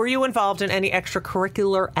school. Were you involved in any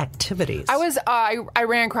extracurricular activities? I was. I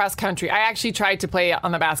ran cross country. I actually tried to play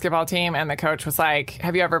on the basketball team, and the coach was like,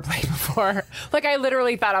 "Have you ever played before?" Like, I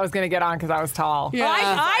literally thought I was going to get on because I was tall. Yeah.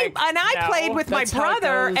 I played with my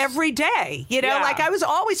brother every day. Like I was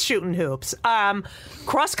always shooting hoops.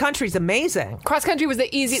 Cross country's amazing. Cross country was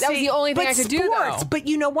the easiest. That was the only thing I could do, though. But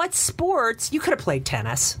you know what? Sports, you could have played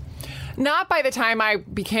tennis. Not by the time I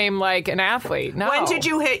became like an athlete. No. When did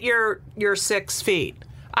you hit your 6 feet?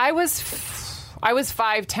 I was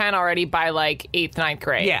 5'10" already by like 8th, 9th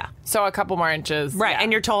grade. Yeah. So a couple more inches. Right. Yeah.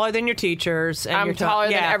 And you're taller than your teachers. And I'm taller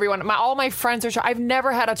than everyone. All my friends are short. I've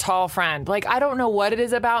never had a tall friend. Like, I don't know what it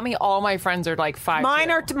is about me. All my friends are like 5'2".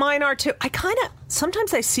 Mine are too.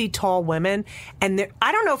 Sometimes I see tall women, and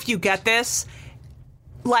I don't know if you get this.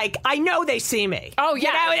 Like, I know they see me. Oh,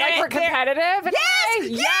 yeah. Like we're competitive?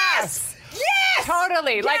 Yes!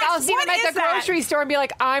 Totally. Yes. Like, I'll see them at the grocery store and be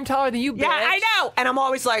like, I'm taller than you, bitch. Yeah, I know. And I'm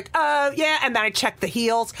always like, yeah. And then I check the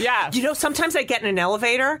heels. Yeah. Sometimes I get in an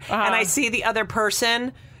elevator and I see the other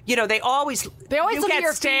person. They always look at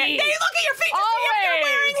your feet. They look at your feet to see if you're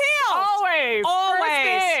wearing heels.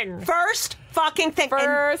 Always. First fucking thing.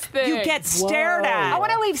 First thing. You get stared at. I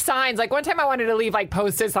want to leave signs. Like, one time I wanted to leave like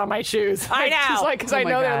Post-its on my shoes. I know. Because I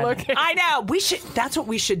know they're looking. I know. That's what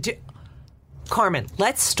we should do. Carmen,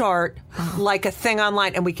 let's start like a thing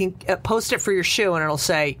online, and we can post it for your shoe, and it'll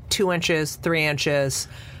say 2 inches, 3 inches.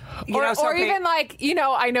 Or even like,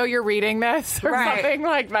 I know you're reading this or something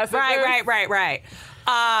like messages. Right.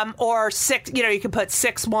 Or 6, you can put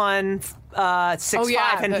 6'1",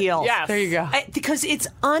 6'5", and heels. Yes. There you go. Because it's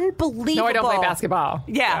unbelievable. No, I don't play basketball.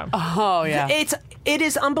 Yeah. Oh, yeah. It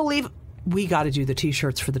is unbelievable. We got to do the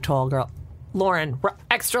T-shirts for the tall girl. Lauren.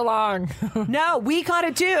 Extra long. No, we got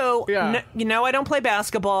to do. Yeah. I don't play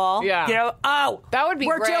basketball. Yeah. That would be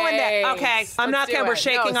we're great. doing that. Okay. I'm not going to. We're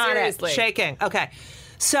shaking on seriously. it. Shaking. Okay.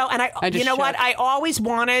 So, and what? I always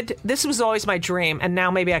wanted, this was always my dream, and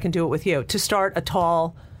now maybe I can do it with you, to start a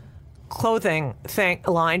tall clothing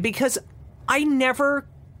line, because I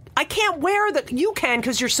can't wear you can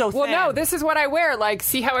because you're so thin. Well, no, this is what I wear. Like,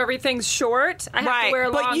 see how everything's short? I have to wear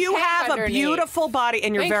long but you have underneath. A beautiful body,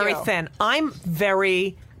 and you're very thin. I'm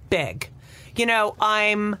very big.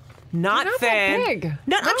 I'm not thin. That big.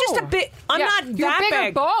 No, I'm just a bit. I'm not you're that bigger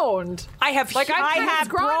big. boned. I have. I have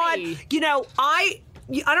broad.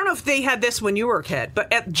 I don't know if they had this when you were a kid,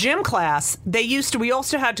 but at gym class, we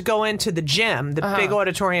also had to go into the gym, the big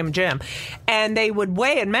auditorium gym, and they would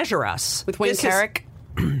weigh and measure us. With Wayne Carrick?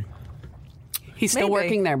 He's still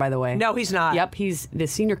working there, by the way. No, he's not. Yep, he's the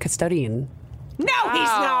senior custodian. No, he's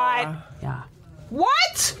not. Yeah.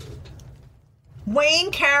 What?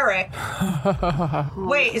 Wayne Carrick.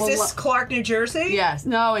 Wait, is this Clark, New Jersey? Yes.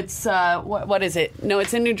 No, it's, what is it? No,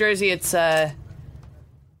 it's in New Jersey. It's, No.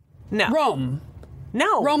 Rome.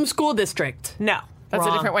 No. Rome School District. No. That's Wrong.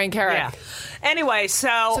 a different Wayne Carrick. Yeah. Anyway,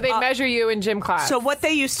 so they measure you in gym class. So what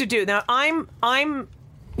they used to do. Now I'm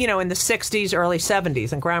in the 60s, early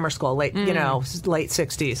 70s in grammar school, late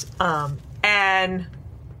 60s. And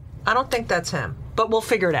I don't think that's him, but we'll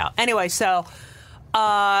figure it out. Anyway, so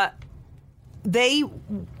they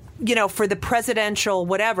for the presidential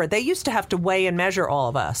whatever, they used to have to weigh and measure all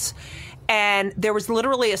of us. And there was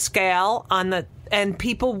literally a scale and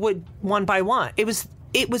people would one by one. It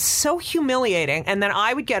was so humiliating. And then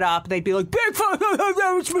I would get up, they'd be like, Bigfoot!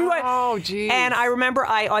 Oh, geez. And I remember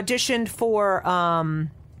I auditioned for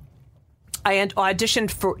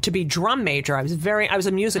to be drum major. I was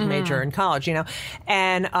a music major in college, and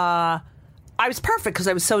I was perfect because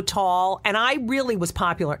I was so tall, and I really was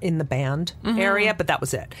popular in the band area, but that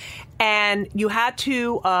was it. And you had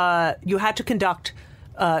to conduct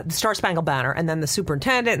the Star Spangled Banner, and then the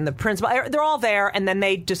superintendent and the principal, they're all there, and then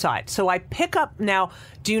they decide. So I pick up now.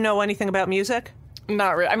 Do you know anything about music?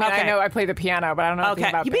 Not really. I mean, I know I play the piano, but I don't know anything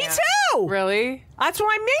about piano. Me too! Really? That's what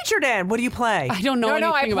I majored in. What do you play? I don't know anything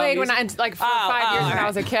about music. No, I played when I, like, for 5 years when I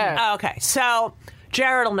was a kid. Oh, okay. So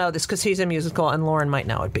Jared will know this because he's in musical, and Lauren might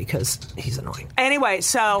know it because he's annoying. Anyway,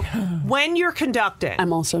 so when you're conducting...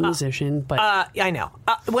 I'm also a musician, but... I know.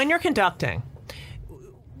 When you're conducting...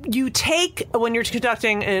 when you're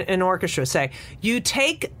conducting an orchestra, say, you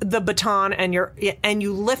take the baton and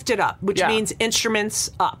you lift it up, which means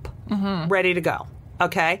instruments up, ready to go.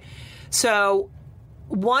 Okay? So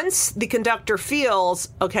once the conductor feels,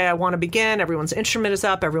 okay, I want to begin, everyone's instrument is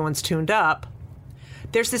up, everyone's tuned up,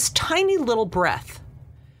 there's this tiny little breath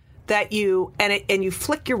that you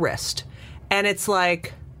flick your wrist, and it's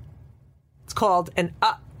called an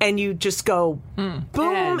up, and you just go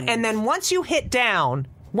boom, and then once you hit down,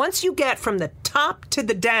 once you get from the top to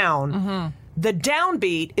the down, the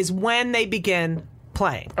downbeat is when they begin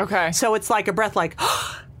playing. Okay. So it's like a breath, like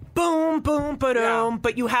boom, boom, ba-doom,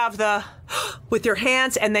 but you have the with your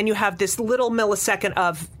hands, and then you have this little millisecond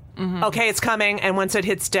of okay, it's coming, and once it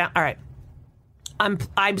hits down, all right.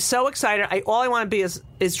 I'm so excited. All I want to be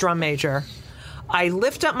is drum major. I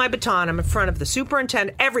lift up my baton. I'm in front of the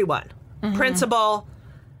superintendent, everyone, principal.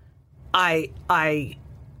 I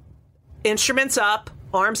instruments up,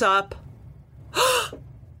 arms up.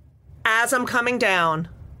 As I'm coming down,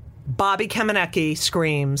 Bobby Kamenecki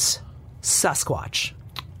screams, Sasquatch.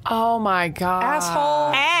 Oh, my God.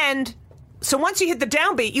 Asshole. And so once you hit the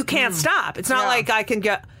downbeat, you can't stop. It's not like I can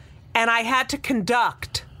get... And I had to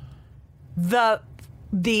conduct the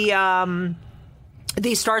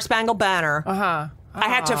Star Spangled Banner. I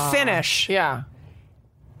had to finish. Yeah.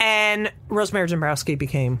 And Rosemary Dombrowski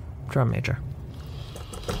became drum major.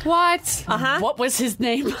 What? What was his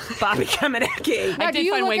name? Bobby Kamenecki. Now, do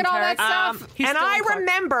you look at all that stuff? And I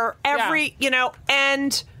remember every,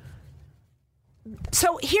 and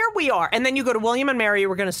so here we are. And then you go to William and Mary, you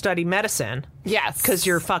were going to study medicine. Yes. Because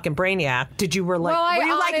you're a fucking brainiac. Were you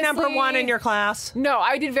honestly, number one in your class? No,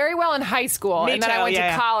 I did very well in high school. Me and then too, I went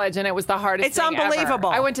to college, and it was the hardest thing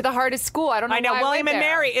unbelievable. ever. I went to the hardest school. I don't know why William and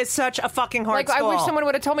Mary is such a fucking hard school. I wish someone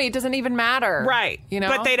would have told me it doesn't even matter. Right.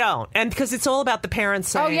 But they don't. And because it's all about the parents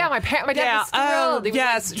saying... Oh, yeah, my dad was thrilled. He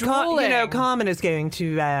was drooling. Carmen is going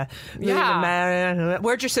to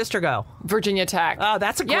where'd your sister go? Virginia Tech. Oh,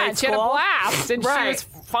 that's a great school. Yeah, and she had a blast, and she was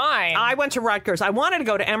fine. I went to Rutgers. I wanted to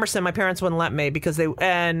go to Emerson. My parents wouldn't let me because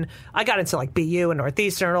and I got into like BU and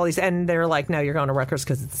Northeastern and all these, and they were like, no, you're going to Rutgers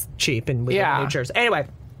because it's cheap and we live in New Jersey. Anyway,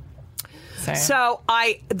 so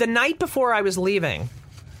the night before I was leaving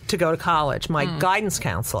to go to college, my guidance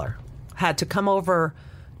counselor had to come over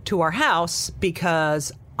to our house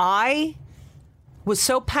because I was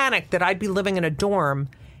so panicked that I'd be living in a dorm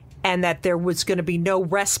and that there was going to be no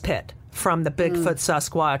respite from the Bigfoot,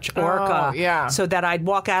 Sasquatch, Orca. Oh, yeah. So that I'd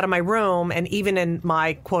walk out of my room, and even in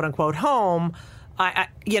my quote-unquote home, I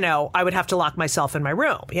would have to lock myself in my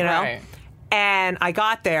room, Right. And I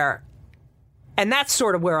got there, and that's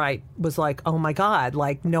sort of where I was like, oh my God,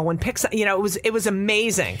 like no one picks up. It was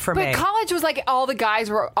amazing for me. But college was like all the guys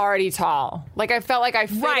were already tall. Like I felt like I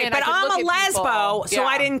fit in. But I'm a lesbo, so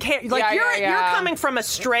I didn't care. Like you're coming from a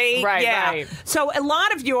straight, right. So a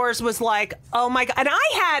lot of yours was like, oh my God. And I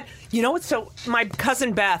had, so my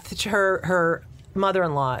cousin Beth, her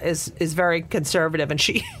mother-in-law is very conservative, and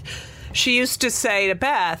she used to say to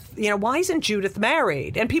Beth, why isn't Judith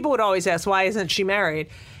married? And people would always ask, why isn't she married?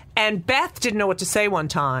 And Beth didn't know what to say one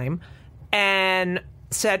time, and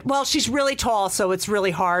said, well, she's really tall, so it's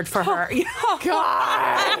really hard for her.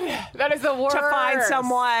 God, that is the worst. To find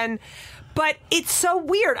someone. But it's so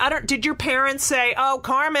weird. Did your parents say, "Oh,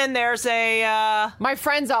 Carmen, there's a"? My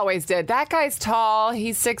friends always did. That guy's tall.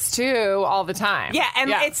 He's 6'2" all the time. Yeah, and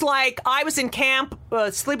it's like I was in camp,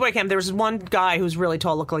 sleepaway camp. There was one guy who was really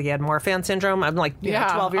tall, looked like he had Marfan syndrome. I'm like,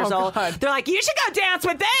 12 years old. God. They're like, you should go dance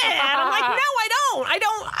with that. And I'm like, no, I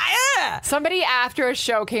don't. Somebody after a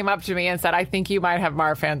show came up to me and said, I think you might have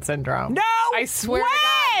Marfan syndrome. No, I swear way. to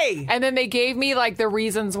God. And then they gave me like the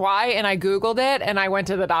reasons why, and I Googled it, and I went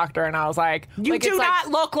to the doctor, and I was like, you do not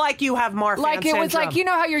look like you have Marfan syndrome. Like it was like, you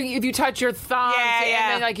know how if you touch your thumb,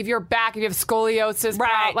 and then like if you're back, if you have scoliosis,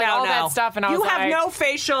 right? All that stuff, and I was like, you have no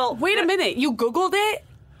facial. Wait a minute, you Googled it?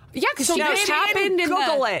 Yeah, because she didn't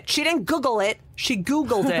Google it. She didn't Google it. She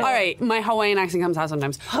Googled it. All right, my Hawaiian accent comes out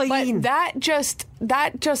sometimes. But that just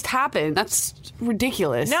happened. That's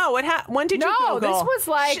ridiculous. No, when did you Google? This was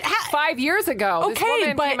like 5 years ago. Okay, this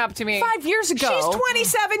woman but came up to me 5 years ago. She's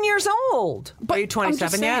 27 years old. Are you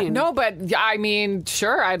 27 yet? No, but I mean,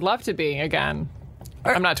 sure, I'd love to be again.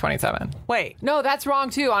 I'm not 27. Wait. No, that's wrong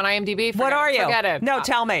too on IMDb. What are you? Forget it. No,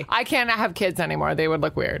 tell me. I can't have kids anymore. They would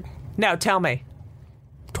look weird. No, tell me.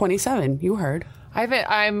 27. You heard. I'm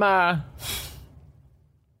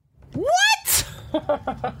What?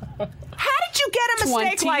 How did you get a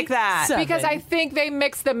mistake like that? Because I think they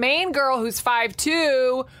mixed the main girl who's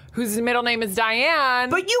 5'2", whose middle name is Diane.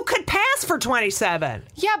 But you could pass for 27.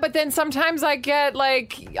 Yeah, but then sometimes I get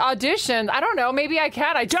like auditions. I don't know. Maybe I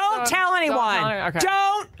can. Don't tell anyone. Okay.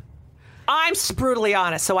 Don't. I'm brutally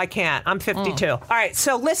honest, so I can't. I'm 52. All right,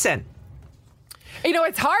 so listen. You know,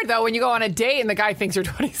 it's hard, though, when you go on a date and the guy thinks you're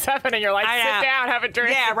 27 and you're like, sit down, have a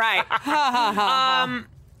drink. Yeah, right.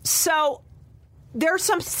 So there's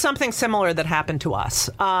something similar that happened to us.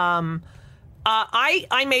 I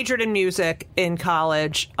majored in music in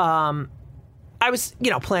college. I was,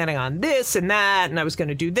 planning on this and that, and I was going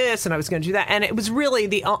to do this and I was going to do that. And it was really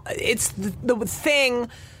the thing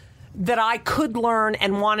that I could learn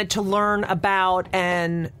and wanted to learn about,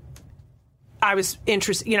 and I was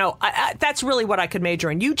interested, that's really what I could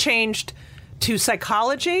major in. You changed to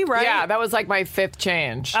psychology, right? Yeah, that was like my fifth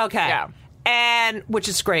change. Okay. Yeah. And which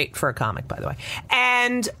is great for a comic, by the way.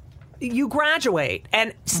 And you graduate.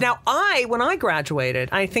 And now when I graduated,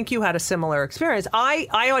 I think you had a similar experience. I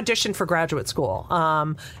auditioned for graduate school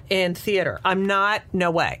in theater.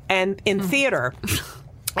 No way. And in theater,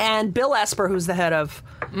 and Bill Esper, who's the head of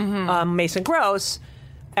Mason Gross,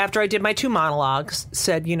 after I did my 2 monologues,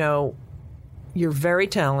 said, you're very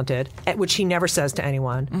talented, which he never says to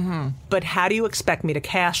anyone. But how do you expect me to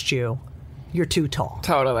cast you? You're too tall.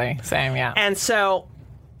 Totally. Same, yeah. And so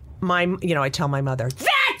I tell my mother,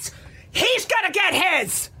 he's gonna get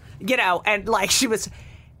his, and like she was,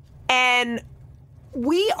 and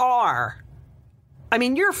we are,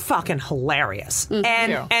 you're fucking hilarious.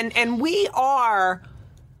 And we are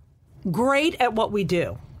great at what we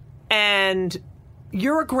do. And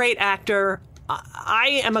you're a great actor.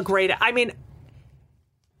 I am a great, I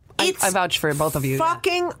vouch for both of you.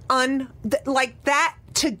 Fucking like that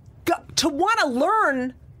to want to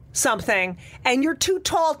learn something, and you're too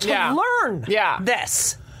tall to learn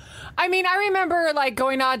this. I remember like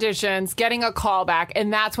going to auditions, getting a call back,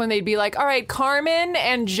 and that's when they'd be like, all right, Carmen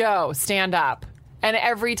and Joe, stand up. And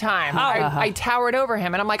every time I towered over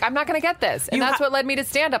him, and I'm like, I'm not going to get this. And that's what led me to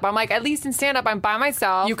stand up. I'm like, at least in stand up, I'm by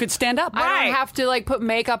myself. You could stand up. I don't have to like put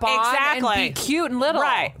makeup on and be cute and little.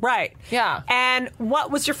 Right. Yeah. And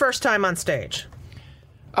what was your first time on stage?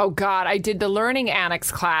 Oh, God. I did the Learning Annex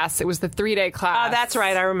class. It was the 3-day class. Oh, that's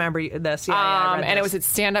right. I remember this. Yeah, I read and it was at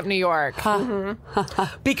Stand Up New York.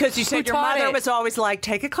 Because you said your mother was always like,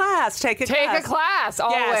 take a class, take a class. Take a class,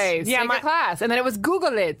 always. Yes. Take a class. And then it was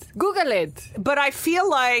Google it. But I feel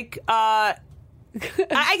like I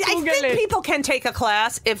think people can take a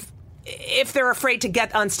class if they're afraid to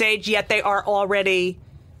get on stage, yet they are already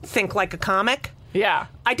think like a comic. Yeah.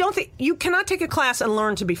 I don't think you cannot take a class and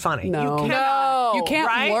learn to be funny. No. You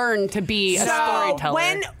can't learn to be a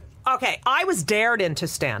storyteller. I was dared into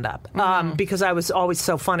stand-up because I was always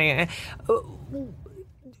so funny.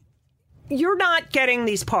 You're not getting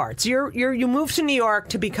these parts. You moved to New York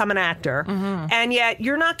to become an actor, and yet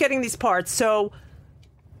you're not getting these parts. So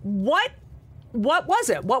what was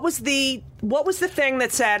it? What was the what was the thing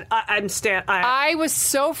that said, I was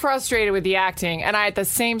so frustrated with the acting, and at the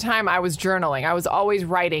same time, I was journaling. I was always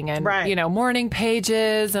writing and, morning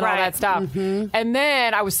pages and all that stuff. Mm-hmm. And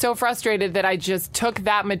then I was so frustrated that I just took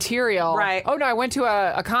that material. Right. Oh, no, I went to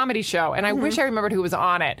a comedy show, and I wish I remembered who was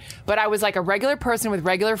on it. But I was like a regular person with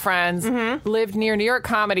regular friends, lived near New York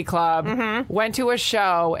Comedy Club, went to a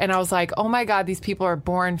show, and I was like, oh my God, these people are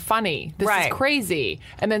born funny. This is crazy.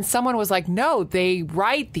 And then someone was like, no, they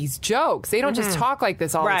write these jokes. They don't just talk like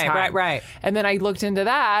this all the time. Right. And then I looked into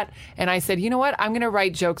that, and I said, you know what? I'm going to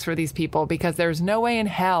write jokes for these people because there's no way in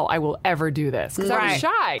hell I will ever do this. Because I was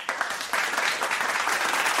shy.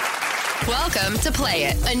 Welcome to Play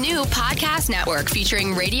It, a new podcast network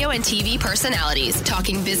featuring radio and TV personalities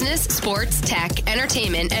talking business, sports, tech,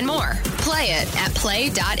 entertainment, and more. Play it at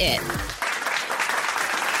play.it.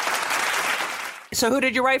 So who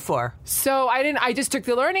did you write for? So I just took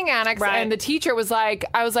the learning annex, and the teacher was like,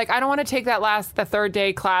 I don't want to take the third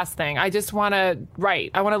day class thing. I just want to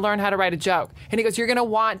write. I want to learn how to write a joke. And he goes, you're going to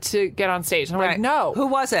want to get on stage. And I'm like, no. Who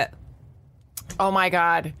was it? Oh my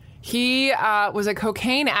God. He was a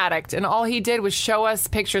cocaine addict, and all he did was show us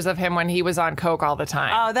pictures of him when he was on coke all the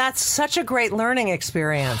time. Oh, that's such a great learning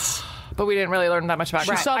experience. But we didn't really learn that much about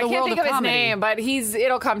him. I can't think of his name, but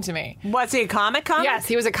it'll come to me. Was he a comic? Yes,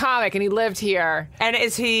 he was a comic, and he lived here. And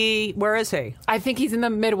where is he? I think he's in the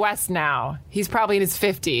Midwest now. He's probably in his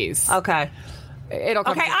 50s. Okay. It'll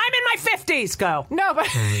come I'm in my 50s. Go. No, but...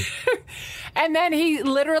 And then he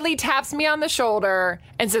literally taps me on the shoulder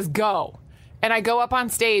and says, go. And I go up on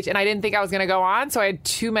stage, and I didn't think I was going to go on, so I had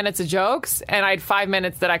 2 minutes of jokes, and I had 5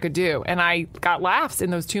 minutes that I could do. And I got laughs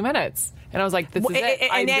in those 2 minutes. And I was like, this is it.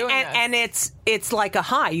 I'm doing this. And it's like a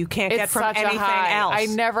high. You can't get from anything else. I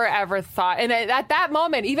never, ever thought. And at that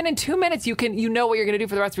moment, even in 2 minutes, you know what you're going to do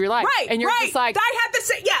for the rest of your life. Right, and you're just like... I had to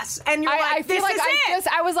say yes. And you're I feel like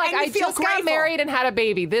I was like, I just got married and had a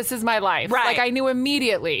baby. This is my life. Right. Like, I knew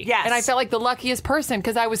immediately. Yes. And I felt like the luckiest person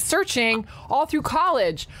because I was searching all through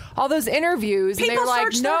college, all those interviews. People and they were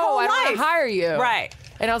like, no, I don't want to hire you. Right.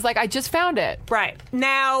 And I was like, I just found it. Right.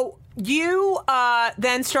 Now, you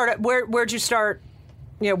then started... Where'd you start...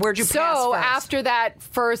 where'd you pass So first? after that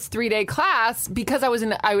first 3-day class, because I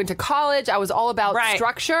went to college, I was all about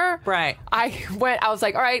structure. Right. I was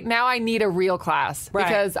like, all right, now I need a real class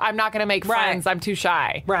because I'm not going to make friends. I'm too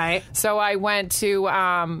shy. Right. So I went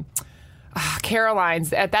to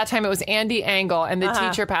Caroline's. At that time, it was Andy Engel, and the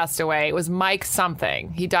teacher passed away. It was Mike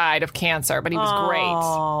something. He died of cancer, but he was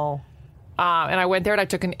great. And I went there, and I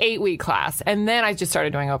took an 8-week class, and then I just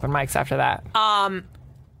started doing open mics after that.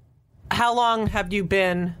 How long have you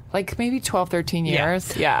been? Like maybe 12, 13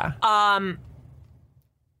 years. Yeah.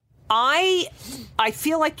 I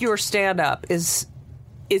feel like your stand-up is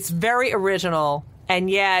very original, and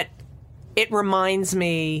yet it reminds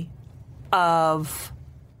me of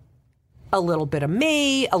a little bit of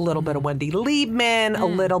me, a little bit of Wendy Liebman, a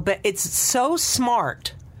little bit. It's so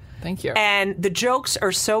smart. Thank you. And the jokes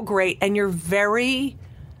are so great, and you're very,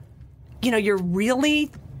 you're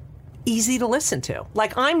really easy to listen to.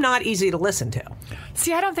 Like, I'm not easy to listen to.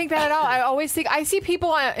 See, I don't think that at all. I always think I see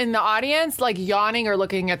people in the audience like yawning or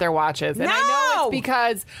looking at their watches. And I know it's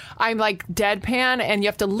because I'm like deadpan and you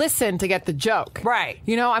have to listen to get the joke. Right.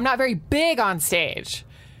 I'm not very big on stage.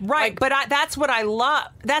 Right. But that's what I love.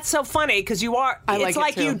 That's so funny because you are, it's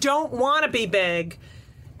like you don't want to be big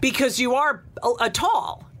because you are a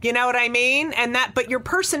tall. You know what I mean? But your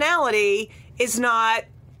personality is not.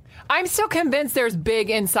 I'm still convinced there's big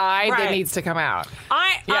inside that needs to come out.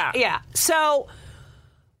 Yeah. So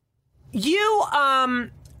you,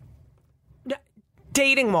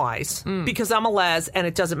 dating wise, because I'm a les and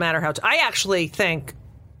it doesn't matter how. I actually think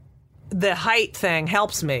the height thing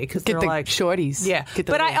helps me because they're like shorties. Yeah.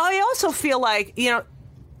 But I also feel like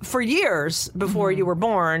for years before you were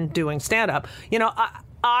born doing stand up,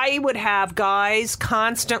 I would have guys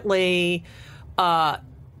constantly.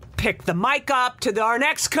 Pick the mic up to our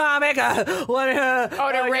next comic.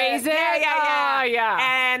 To raise it? Yeah.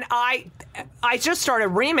 And I just started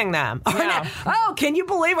reaming them. Yeah. Oh, can you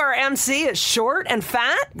believe our MC is short and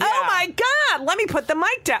fat? Yeah. Oh, my God. Let me put the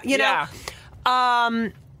mic down. know?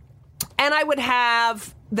 And I would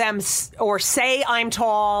have them or say I'm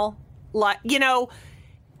tall. Like,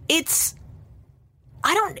 it's...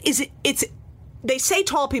 I don't... It's... They say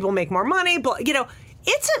tall people make more money, but,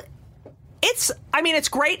 it's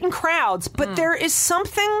great in crowds, but there is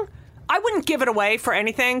something, I wouldn't give it away for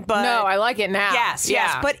anything, but... No, I like it now.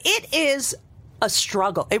 Yes, but it is a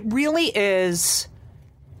struggle. It really is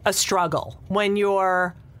a struggle when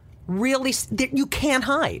you're really, you can't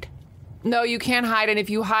hide. No, you can't hide, and if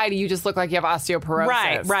you hide, you just look like you have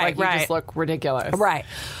osteoporosis. Right. You just look ridiculous. Right.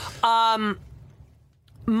 My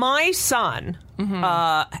son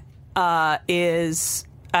is,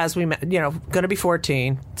 as we met, going to be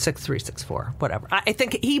 14, 6'3", 6'4", whatever. I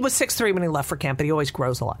think he was 6'3" when he left for camp, but he always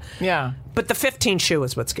grows a lot. Yeah. But the 15 shoe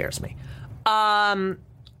is what scares me.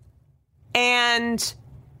 And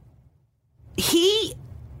he's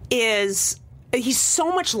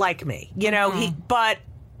so much like me, but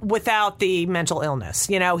without the mental illness.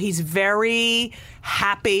 He's very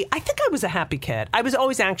happy. I think I was a happy kid. I was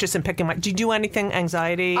always anxious and picking do you do anything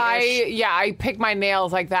anxiety? I pick my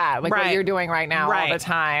nails like that, like what you're doing right now all the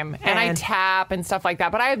time. And I tap and stuff like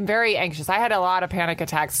that. But I am very anxious. I had a lot of panic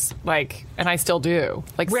attacks, and I still do.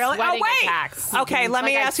 Really? Sweating attacks. Okay, let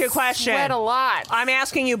me ask you a question. I sweat a lot. I'm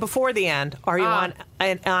asking you before the end. Are you on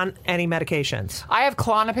any medications? I have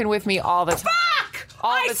Klonopin with me all the time. Fuck!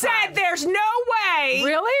 I said there's no way.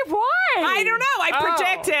 Really? Why? I don't know. I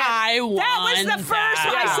predicted. I won. That was the first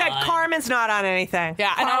one. I said Carmen's not on anything.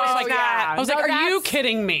 Yeah, and I was like, are you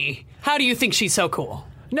kidding me? How do you think she's so cool?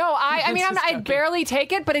 No, I barely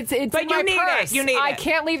take it, but it's but in my purse. You need it. I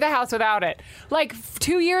can't leave the house without it.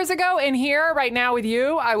 2 years ago in here, right now with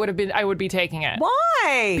you, I would be taking it.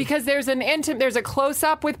 Why? Because there's a close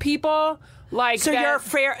up with people. You're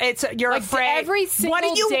afraid. You're afraid. Every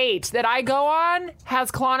single date that I go on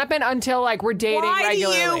has Klonopin until we're dating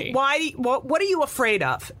regularly. What are you afraid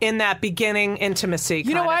of in that beginning intimacy?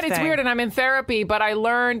 You know what? It's weird, and I'm in therapy, but I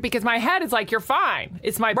learned because my head is you're fine.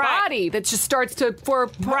 It's my body that just starts to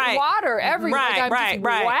pour water everywhere. I'm just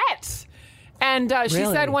wet. And she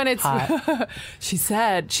said when it's she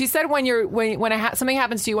said when something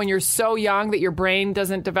happens to you when you're so young that your brain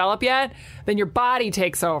doesn't develop yet, then your body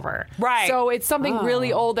takes over. Right. So it's something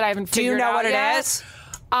really old that I haven't figured out yet. Do you know what it is?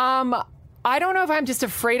 I don't know if I'm just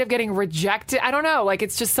afraid of getting rejected. I don't know.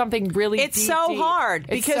 It's just something really It's so hard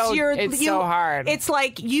because it's so hard. It's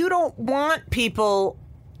you don't want people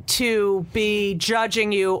to be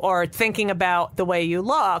judging you or thinking about the way you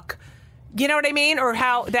look. You know what I mean? Or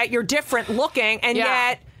that you're different looking, and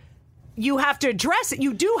yet you have to address it.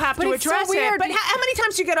 You do have to address it. But how many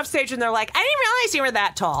times do you get off stage and they're like, I didn't realize you were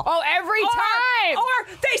that tall? Oh, every time. Or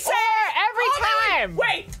they say, every time.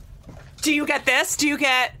 Wait. Do you get this? Do you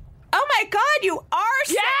get, oh my God, you are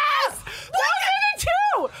so Yes!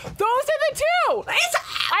 Those are the two.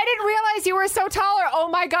 I didn't realize you were so tall, or oh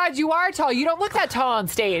my God, you are tall. You don't look that tall on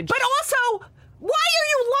stage. But also, why are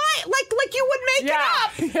you lying? Like you would make it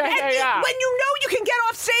up. When you know you can get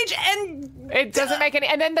off stage and it doesn't make any.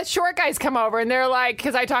 And then the short guys come over and they're like,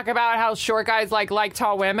 because I talk about how short guys like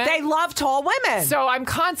tall women. They love tall women. So I'm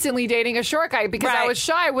constantly dating a short guy because I was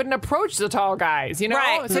shy. I wouldn't approach the tall guys.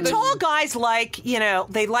 Right. So the tall guys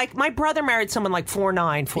they like. My brother married someone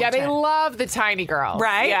 4'9", 4'10". Yeah, they love the tiny girl.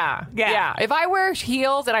 Right. Yeah. If I wear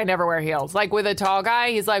heels, and I never wear heels, with a tall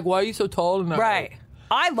guy, he's like, why are you so tall tonight? Right.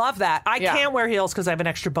 I love that. I can't wear heels because I have an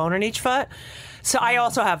extra bone in each foot. So I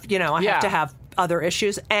also have, I have to have other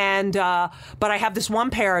issues. And but I have this one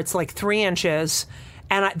pair. It's 3 inches,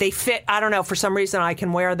 and they fit. I don't know, for some reason I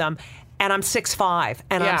can wear them, and I'm 6'5",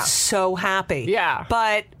 and I'm so happy. Yeah,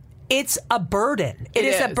 but it's a burden. It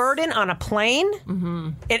is a burden on a plane. Mm-hmm.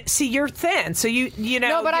 See, you're thin, so you know.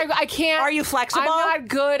 No, but I can't. Are you flexible? I'm not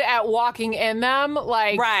good at walking in them.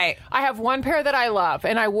 I have one pair that I love,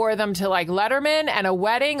 and I wore them to Letterman and a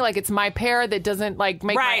wedding. It's my pair that doesn't make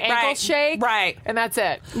my ankles shake. Right, and that's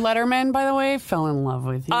it. Letterman, by the way, fell in love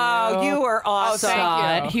with you. Oh, you were awesome. Oh,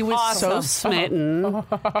 thank you. He was so smitten.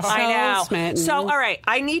 I know. Smitten. So, all right,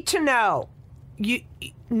 I need to know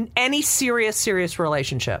any serious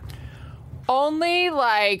relationship. Only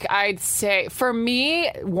I'd say for me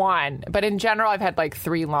 1, but in general I've had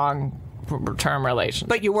 3 long-term relationships.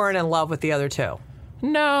 But you weren't in love with the other 2?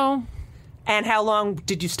 No. And how long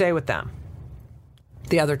did you stay with them?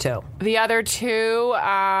 The other 2? The other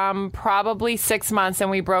 2, probably 6 months, and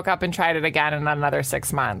we broke up and tried it again in another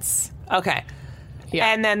 6 months. Okay. Yeah.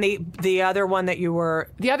 And then the other one that you were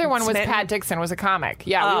The other one smitten? was Pat Dixon, was a comic.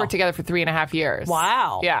 Yeah, we were together for 3.5 years.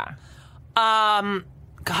 Wow. Yeah.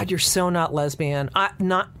 God, you're so not lesbian.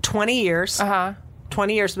 Not 20 years.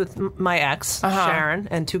 20 years with my ex, Sharon,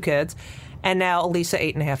 and 2 kids. And now Elisa,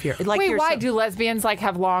 8.5 years. Wait, why do lesbians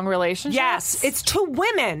have long relationships? Yes, it's 2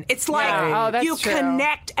 women. It's that's you true.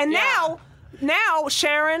 Connect. And now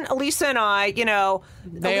Sharon, Elisa, and I, they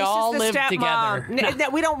Elisa's all the live stepmom. together.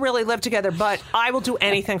 No. We don't really live together, but I will do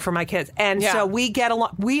anything for my kids. And so we get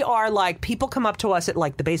along. We are people come up to us at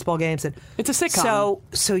the baseball games. And it's a sitcom.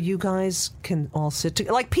 So you guys can all sit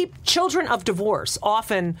together. Children of divorce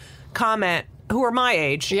often comment, who are my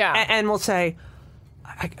age, and will say,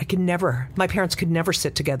 I could never, my parents could never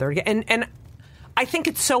sit together again. And I think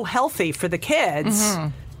it's so healthy for the kids,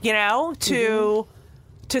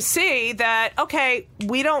 to see that, okay,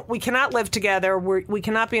 we cannot live together, we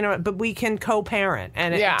cannot be but we can co-parent,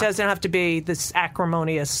 and it doesn't have to be this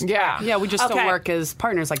acrimonious. Yeah, we just don't work as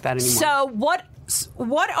partners like that anymore. So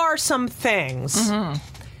what are some things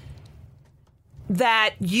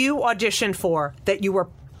that you auditioned for that you were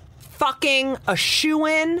fucking a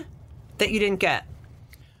shoo-in that you didn't get?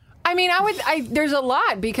 I mean, there's a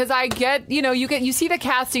lot, because I get, you see the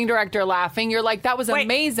casting director laughing. You're like, that was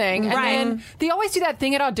amazing. And then they always do that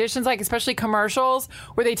thing at auditions, like especially commercials,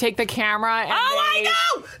 where they take the camera and I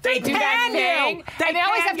know! They do that thing. And they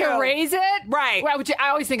always have to raise it. Right. Which I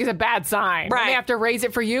always think is a bad sign. Right. When they have to raise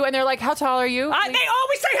it for you, and they're like, how tall are you? They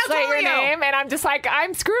always say, how tall are you? Your name, and I'm just like,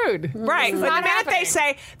 I'm screwed. Right. But the minute they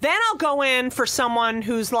say, then I'll go in for someone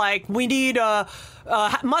who's like, we need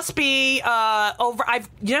must be over.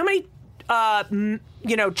 You know how many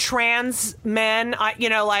trans men?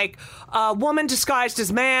 Like a woman disguised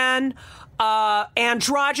as man.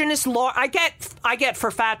 Androgynous. I get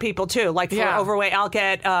for fat people too. Like for overweight, I'll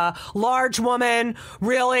get large woman.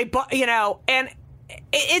 Really, but and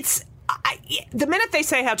it's. The minute they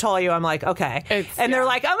say how tall are you, I'm like, okay. And they're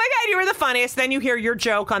like, oh my God, you were the funniest. Then you hear your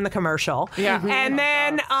joke on the commercial. Yeah. And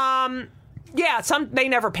then. They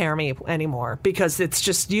never pair me anymore because it's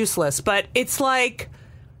just useless. But it's like,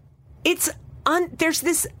 there's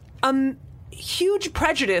this huge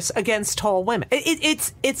prejudice against tall women.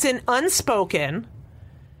 It's an unspoken,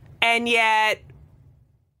 and yet,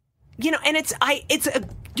 and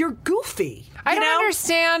you're goofy. I don't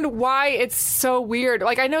understand why it's so weird.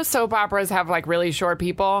 Like, I know soap operas have, like, really short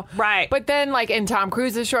people. Right. But then, like, and Tom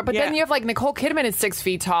Cruise is short. But then you have, like, Nicole Kidman is 6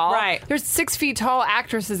 feet tall. Right. There's 6 feet tall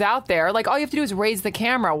actresses out there. Like, all you have to do is raise the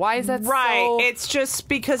camera. Why is that so It's just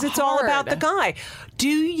because it's all about the guy.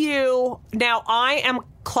 Now, I am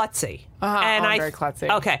klutzy. And I'm very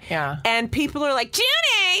klutzy. Okay. Yeah. And people are like,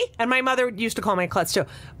 Jenny! And my mother used to call me a klutz, too.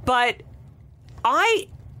 But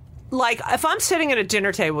if I'm sitting at a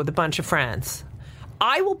dinner table with a bunch of friends,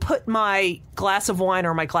 I will put my glass of wine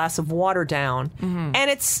or my glass of water down, and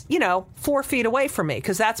it's, 4 feet away from me,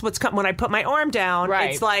 because that's what's when I put my arm down,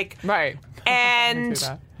 it's like... Right. And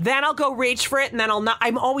then I'll go reach for it, and then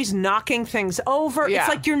I'm always knocking things over. Yeah. It's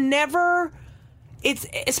like you're never... It's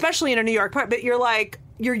especially in a New York part, but you're like...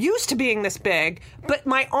 You're used to being this big, but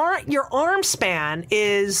your arm span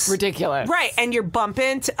is... ridiculous. Right, and you're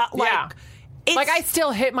bumping to... I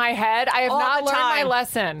still hit my head. I have not learned my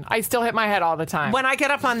lesson. I still hit my head all the time. When I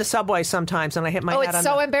get up on the subway sometimes and I hit my head. Oh, it's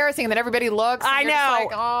so embarrassing. And then everybody looks. And I know. Just like,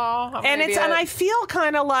 oh, I'm an idiot. And I feel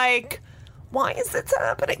kind of like, why is this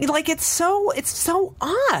happening? Like, it's so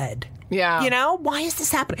odd. Yeah. Why is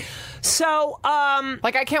this happening? So,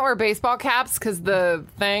 I can't wear baseball caps because the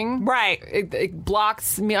thing, it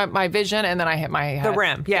blocks my vision, and then I hit my head. The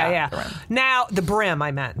rim, yeah. The rim. Now, the brim,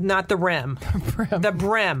 I meant, not the rim. The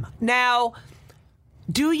brim. Now,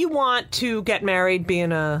 do you want to get married,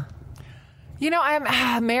 being a...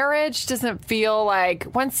 marriage doesn't feel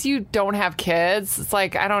like, once you don't have kids, it's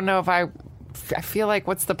like, I don't know if I feel like,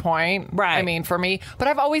 what's the point? Right. I mean, for me, but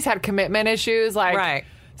I've always had commitment issues, like,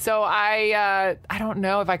 so I don't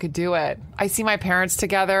know if I could do it. I see my parents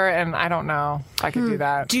together, and I don't know if I could do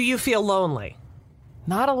that. Do you feel lonely?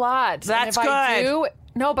 Not a lot. That's good. I do,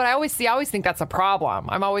 no, but I always think that's a problem.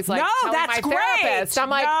 I'm always like, no, that's my therapist. I'm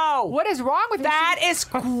like, what is wrong with me? That is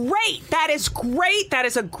great. That is great. That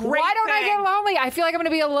is a great Why don't thing. I get lonely? I feel like I'm going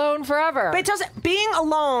to be alone forever. But it doesn't. Being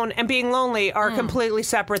alone and being lonely are completely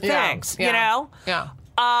separate things. Yeah. Yeah.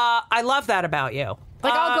 I love that about you.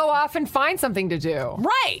 Like, I'll go off and find something to do.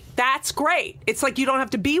 Right. That's great. It's like you don't have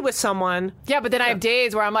to be with someone. Yeah, but then I have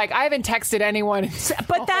days where I'm like, I haven't texted anyone.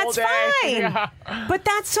 But that's fine. Yeah. But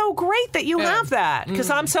that's so great that you have that. Because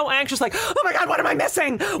I'm so anxious, like, oh my God, what am I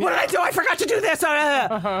missing? What did I do? I forgot to do this.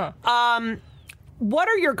 What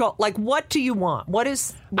are your goals? Like, what do you want?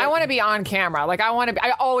 I want to be on camera. Like, I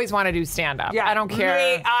always want to do stand-up. Yeah, I don't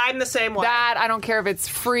care. I'm the same way. I don't care if it's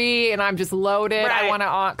free and I'm just loaded. Right. I want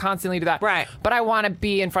to constantly do that. Right. But I want to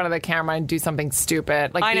be in front of the camera and do something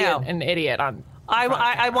stupid. Like, be an idiot on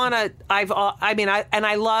I want to,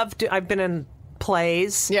 I've been in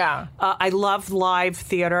plays. Yeah. I love live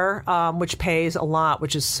theater, which pays a lot,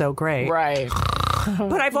 which is so great. Right.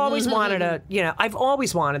 But I've always wanted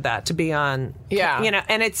that to be on. Yeah.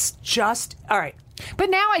 And it's just, all right.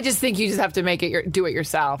 But now I just think you just have to do it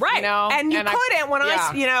yourself. Right. And you couldn't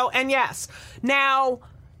and yes. Now,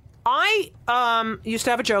 I used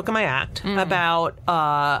to have a joke in my act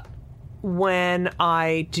about when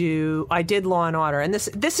I did Law and Order, and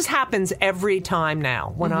this happens every time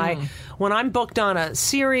now. When I'm booked on a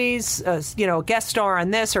series, a guest star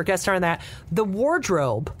on this or guest star on that, the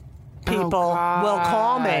wardrobe people will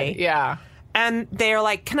call me. Yeah. And they're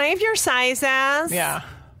like, can I have your sizes? Yeah.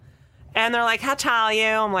 And they're like, how tall are you?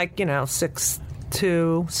 I'm like,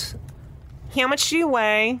 6'2". How much do you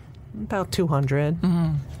weigh? About 200.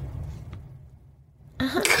 Mm-hmm.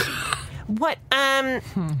 What,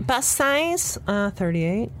 bust size?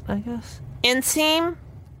 38, I guess. Inseam?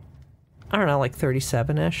 I don't know, like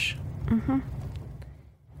 37-ish. Mm-hmm.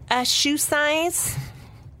 Shoe size?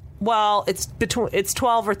 Well, it's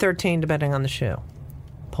 12 or 13, depending on the shoe.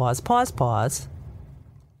 Pause.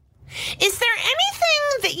 Is there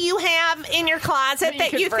anything that you have in your closet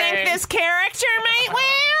that you think this character might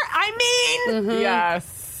wear? I mean...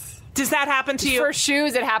 Yes. Does that happen to you? For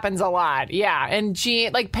shoes, it happens a lot. Yeah. And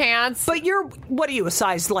pants. But what are you, a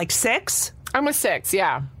size, like 6? I'm a 6,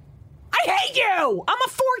 yeah. I hate you! I'm a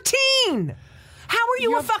 14! How are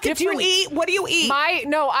you a fucking... Do you eat? What do you eat?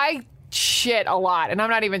 I shit a lot, and I'm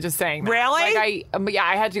not even just saying that. Really?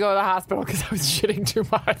 I had to go to the hospital because I was shitting too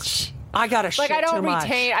much. I gotta shit too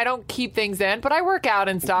much. I don't keep things in, but I work out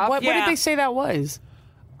and stuff. What did they say that was?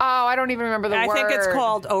 Oh, I don't even remember the word. I think it's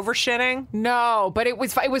called overshitting. No, but it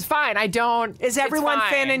was fine. Is everyone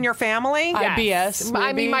thin in your family? Yes. IBS. Maybe?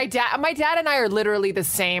 I mean, my dad and I are literally the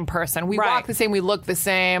same person. We walk the same. We look the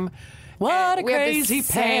same. What a we crazy have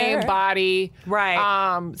the same body.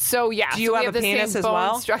 Right. So yeah. Do you have a penis as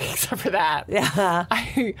well? Except for that. Yeah.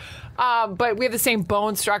 But we have the same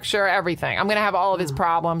bone structure. Everything. I'm gonna have all of his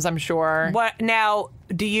problems. I'm sure. What now?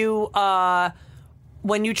 Do you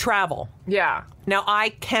when you travel? Yeah. Now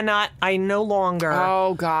I no longer.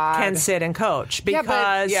 Oh God. Can sit and coach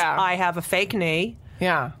because I have a fake knee.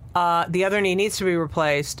 Yeah. The other knee needs to be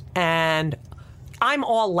replaced, and I'm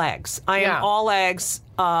all legs. I am all legs.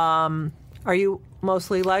 Are you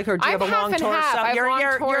mostly leg, or do you have a long torso?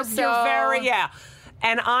 You're very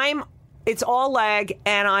and it's all leg,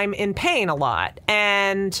 and I'm in pain a lot,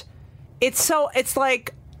 and it's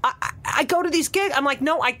like I go to these gigs. I'm like,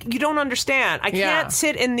 no, you don't understand. I can't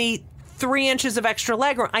sit in the 3 inches of extra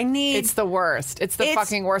leg room. It's the worst. It's the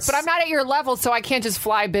fucking worst. But I'm not at your level, so I can't just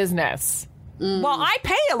fly business. Well, I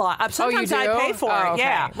pay a lot. Sometimes I pay for it. Okay.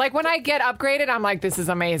 Yeah. Like when I get upgraded, I'm like, this is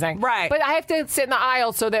amazing. Right. But I have to sit in the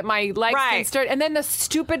aisle so that my legs can start. And then I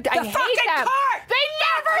hate them. Cart. They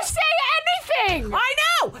never say anything. I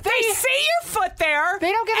know. They see your foot there.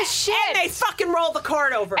 They don't give a shit. And they fucking roll the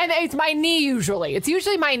cart over. And it's my knee usually. It's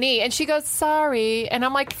usually my knee. And she goes, sorry. And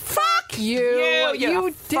I'm like, fuck you.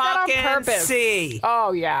 You did that on purpose. See.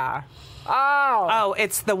 Oh, yeah. Oh,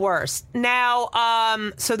 it's the worst. Now,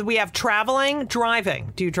 so we have driving.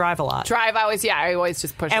 Do you drive a lot? Drive, I always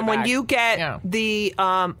just push it And back. when you get the,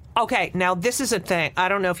 okay, now this is a thing. I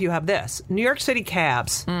don't know if you have this. New York City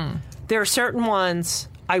cabs, there are certain ones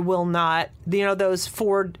I will not, those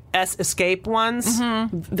Ford Escape ones.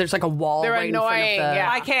 Mm-hmm. There's like a wall They're right annoying, in front of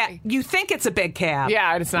I can't. You think it's a big cab.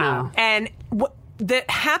 Yeah, it's not. No. And the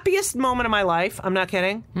happiest moment of my life, I'm not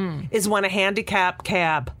kidding, is when a handicap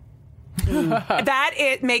cab. That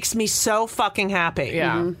it makes me so fucking happy.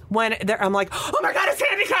 Yeah. When I'm like, oh my God, it's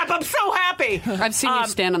handicap. I'm so happy. I've seen you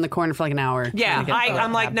stand on the corner for like an hour. Yeah.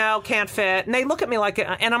 I'm like, no, can't fit. And they look at me like,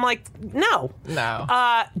 and I'm like, no.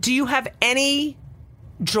 Do you have any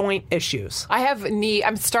joint issues?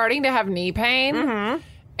 I'm starting to have knee pain. Mm-hmm.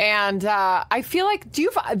 And I feel like,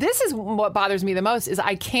 this is what bothers me the most, is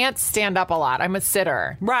I can't stand up a lot. I'm a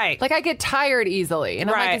sitter. Right. Like I get tired easily.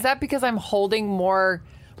 And I'm like, is that because I'm holding more...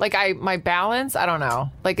 Like my balance, I don't know.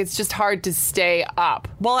 Like it's just hard to stay up.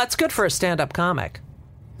 Well, that's good for a stand-up comic.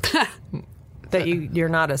 That you're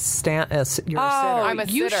not you're a sitter. I'm a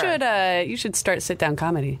sitter. You should start sit-down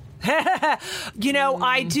comedy.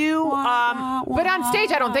 I do. But on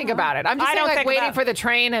stage, I don't think about it. I'm just waiting for the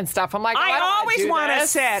train and stuff. I'm like, I always want to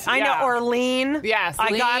sit. I know, or lean. Yes,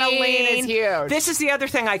 I gotta lean. Is huge. This is the other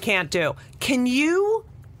thing I can't do. Can you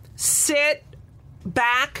sit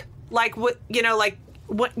back like what? You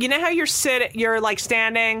know how you're like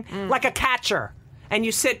standing like a catcher, and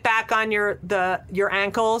you sit back on your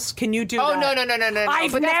ankles. Can you do that? Oh no!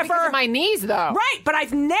 I've but never that's because of my knees though. Right, but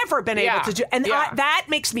I've never been able to do, and that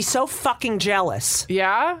makes me so fucking jealous.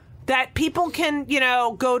 Yeah, that people can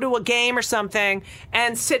go to a game or something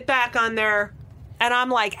and sit back on their, and I'm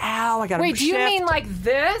like, ow, I gotta. Wait, do you mean like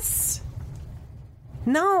this?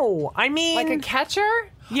 No, I mean like a catcher.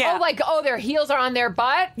 Yeah. Their heels are on their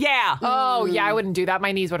butt? Yeah. Oh, yeah, I wouldn't do that.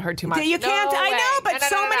 My knees would hurt too much. You can't. I know, but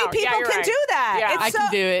so many people can do that. Yeah, I can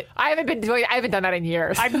do it. I haven't done that in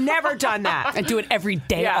years. I've never done that. I do it every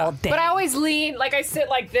day, all day. But I always lean, like I sit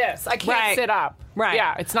like this. I can't sit up. Right.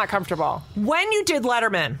 Yeah, it's not comfortable. When you did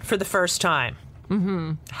Letterman for the first time,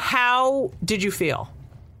 how did you feel?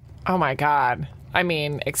 Oh, my God. I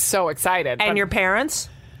mean, so excited. And your parents?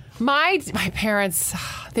 My parents,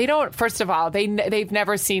 they don't. First of all, they've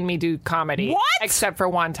never seen me do comedy. What? Except for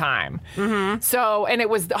one time. Mm-hmm. So, and it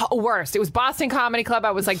was the worst. It was Boston Comedy Club.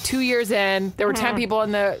 I was like 2 years in. There were 10 people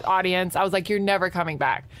in the audience. I was like, you're never coming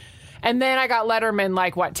back. And then I got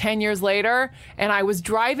Letterman 10 years later, and I was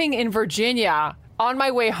driving in Virginia on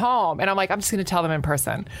my way home, and I'm like, I'm just going to tell them in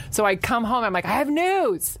person. So I come home, I'm like, I have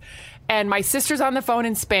news. And my sister's on the phone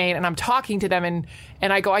in Spain, and I'm talking to them, and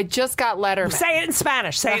I go, I just got Letterman. Say it in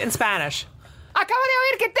Spanish. Acabo de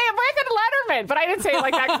oír que te voy a hacer Letterman. But I didn't say it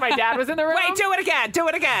like that because my dad was in the room. Wait, do it again. No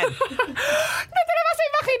te lo vas a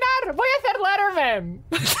imaginar. Voy a hacer Letterman.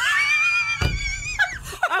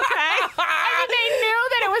 Okay. I mean, they knew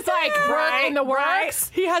that it was work in the works.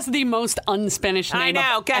 Right. He has the most un-Spanish name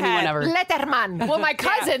of anyone ever. Letterman. Well, my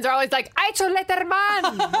cousins are always like, I hecho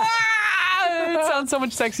Letterman. It sounds so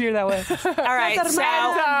much sexier that way. All right.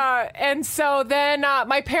 So then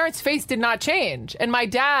my parents' face did not change, and my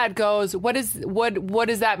dad goes, "What does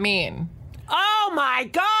that mean?" Oh my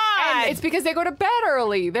God! And it's because they go to bed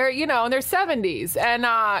early. They're in their 70s, and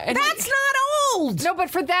that's not old. No, but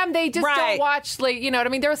for them, they just don't watch late. You know what I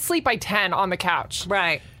mean? They're asleep by 10 on the couch.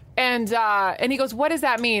 Right. And he goes, what does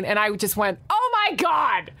that mean? And I just went, oh my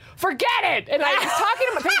God, forget it. And I was talking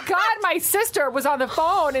to him. Thank God my sister was on the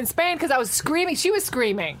phone in Spain because I was screaming. She was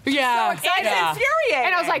screaming. Yeah. So excited. It's infuriating.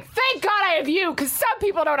 And I was like, thank God I have you because some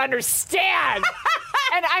people don't understand.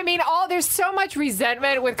 And I mean, there's so much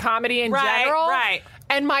resentment with comedy in general. Right.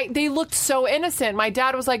 And they looked so innocent. My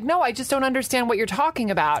dad was like, no, I just don't understand what you're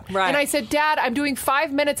talking about. Right. And I said, Dad, I'm doing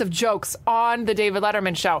 5 minutes of jokes on the David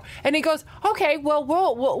Letterman show. And he goes, okay, well,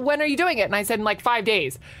 when are you doing it? And I said, in 5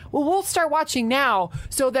 days. Well, we'll start watching now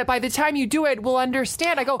so that by the time you do it, we'll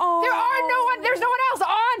understand. I go, there's no one else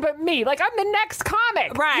on but me. I'm the next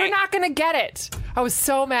comic. Right. You're not going to get it. I was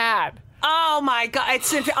so mad. Oh my God!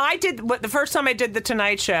 The first time I did the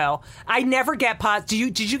Tonight Show. I never get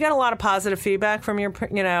positive. Did you get a lot of positive feedback from your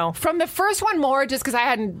from the first one more just because I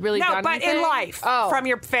hadn't really done anything? No, but in life from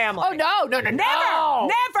your family. Oh no, never.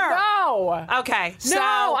 No. Okay, so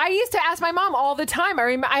no, I used to ask my mom all the time.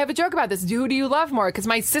 I have a joke about this. Who do you love more? Because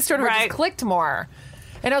my sister and her just clicked more,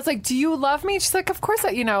 and I was like, "Do you love me?" She's like, "Of course."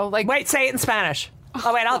 Wait, say it in Spanish.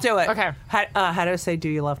 Oh wait, I'll do it. Okay. How do I say "Do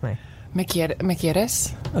you love me"? ¿Me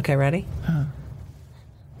quieres? Okay, ready?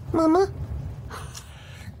 Mama,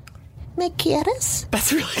 ¿me quieres?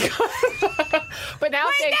 That's really good. But now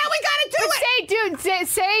we gotta do it.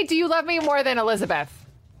 Say, do you love me more than Elizabeth?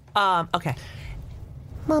 Okay.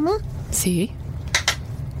 Mama, sí.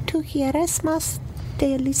 ¿Tú quieres más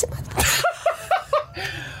de Elizabeth?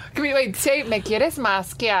 Wait, say, ¿me quieres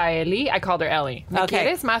más que a Eli? I called her Ellie. ¿Me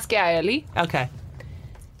quieres más que a Eli? Okay.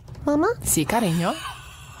 Mama, sí, cariño.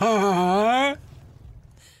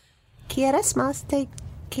 ¿Quieres más de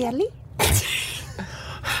Kelly?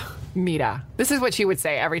 Mira. This is what she would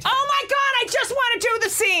say every time. Oh my God, I just want to do the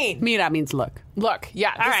scene. Mira means look. Look,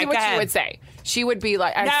 yeah. This is what she would say. She would be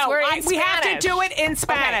like, we have to do it in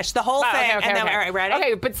Spanish, the whole thing. Okay. All right, ready?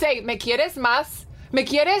 Okay, but say, ¿me quieres más? ¿Me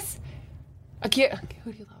quieres? Who do you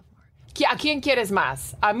love more? ¿A quién quieres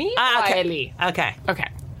más? ¿A mí o a Eli? Okay.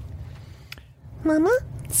 Mama?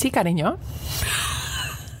 Sí, cariño.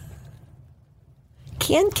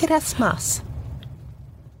 ¿Quién quieres más?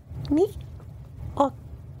 ¿Mí o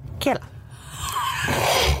Kela?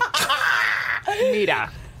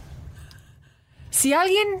 Mira. Si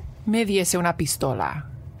alguien me diese una pistola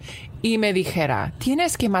y me dijera,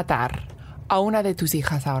 tienes que matar a una de tus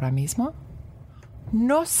hijas ahora mismo,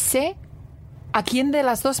 no sé a quién de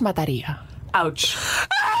las dos mataría. Ouch.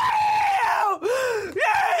 I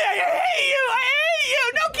hate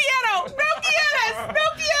you. No quiero.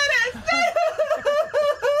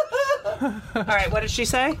 All right, what did she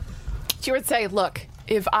say? She would say, look,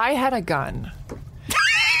 if I had a gun,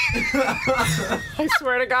 I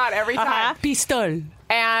swear to God, every time. Pistol.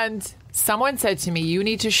 And someone said to me, you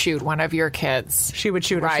need to shoot one of your kids. She would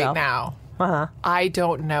shoot right herself. now. I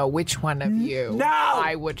don't know which one of you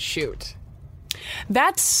I would shoot.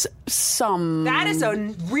 That is a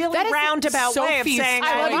really roundabout way of saying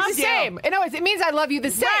I love you the same. No, it means I love you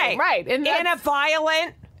the same. Right. In a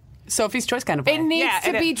violent... Sophie's Choice kind of way. It needs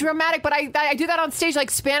to be dramatic, but I do that on stage.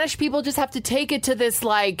 Spanish people just have to take it to this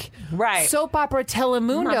soap opera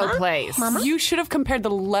Telemundo place. Mama? You should have compared the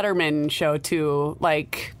Letterman show to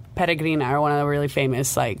Peregrina or one of the really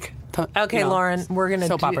famous Okay, Lauren, we're gonna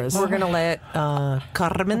soap operas. We're gonna let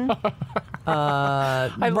Carmen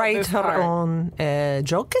write her own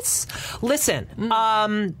jokes. Listen,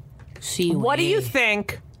 what do you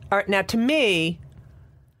think? Now, to me.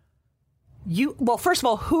 First of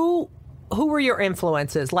all, who were your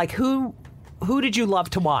influences? Who who did you love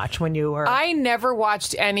to watch when you were? I never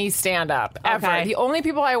watched any stand-up ever. Okay. The only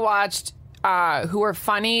people I watched who were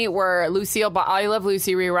funny were Lucille, I Love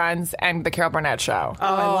Lucy reruns and the Carol Burnett Show. Oh,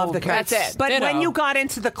 I love the Carol. That's it. But when you got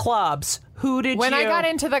into the clubs, when I got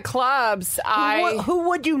into the clubs, who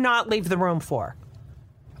would you not leave the room for?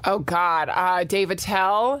 Oh God, Dave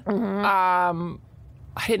Attell. Mm-hmm.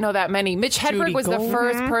 I didn't know that many. Mitch Hedberg was the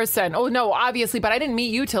first person. Oh no, obviously, but I didn't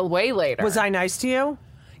meet you till way later. Was I nice to you?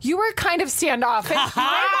 You were kind of standoffish.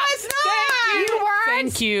 I was not. You weren't.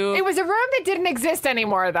 Thank you. It was a room that didn't exist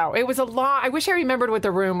anymore, though. It was a long. I wish I remembered what the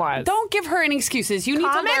room was. Don't give her any excuses. You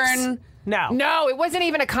need to learn. No, it wasn't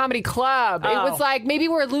even a comedy club. It was like maybe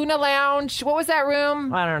we're Luna Lounge. What was that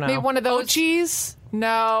room? I don't know. Maybe one of those. Cheese?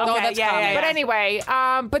 No. Okay, that's yeah. But anyway,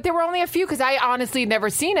 but there were only a few because I honestly had never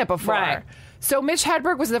seen it before. Right. So Mitch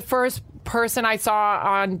Hedberg was the first person I saw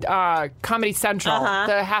on Comedy Central,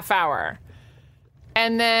 the half hour.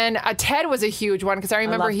 And then Ted was a huge one because I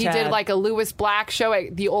remember he did like a Louis Black show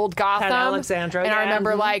at the old Gotham. Ted Alexandra. And I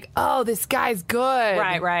remember like, oh, this guy's good.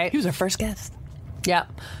 Right. He was our first guest. Yeah.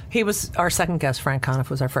 He was our second guest. Frank Conniff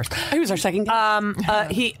was our first. He was our second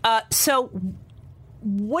guest. So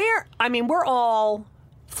we're all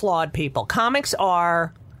flawed people. Comics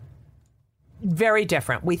are very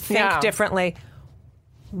different. We think differently.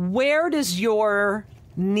 Where does your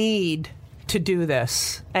need to do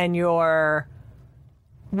this and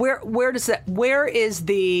what is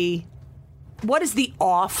the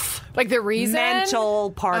off, like the reason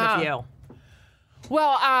mental part of you?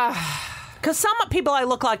 Well, because some people I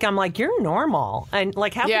look like, I'm like, you're normal. And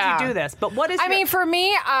like, how could you do this? But what is I mean, for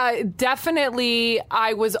me, definitely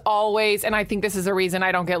I was always, and I think this is the reason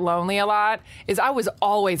I don't get lonely a lot, is I was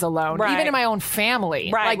always alone, even in my own family.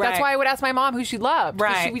 That's why I would ask my mom who she loved.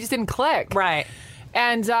 We just didn't click. Right.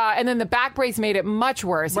 And then the back brace made it much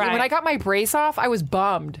worse. Right. When I got my brace off, I was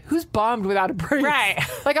bummed. Who's bummed without a brace? Right.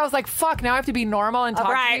 Like I was like, fuck, now I have to be normal and talk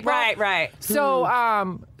to people. Right. So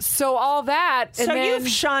all that. And so then, you've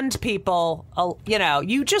shunned people,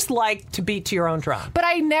 you just like to beat to your own drum. but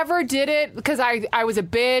I never did it because I was a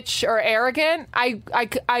bitch or arrogant. I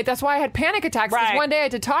that's why I had panic attacks. Because one day I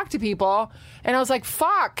had to talk to people and I was like,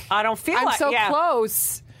 fuck. I don't feel I'm so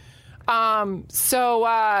close. So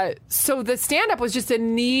the stand-up was just a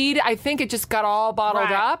need. I think it just got all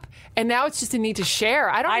bottled up, and now it's just a need to share.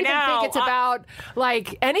 I don't even think it's about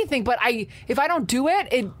like anything. But if I don't do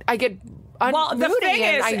it, I get the thing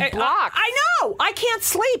is, I block. I know. I can't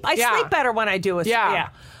sleep. I sleep better when I do it. Yeah.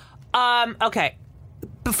 Okay.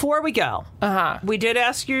 Before we go, we did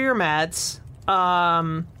ask you your meds.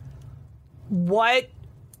 I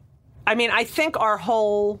think our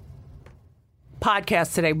whole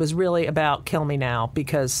podcast today was really about Kill Me Now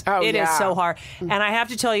because it is so hard. And I have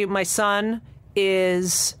to tell you, my son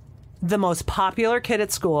is the most popular kid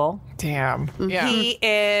at school. Damn. Yeah. He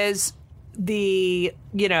is he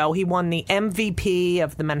won the MVP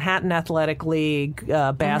of the Manhattan Athletic League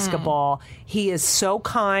basketball. He is so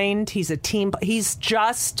kind. He's a team. He's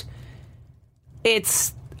just,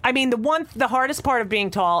 the hardest part of being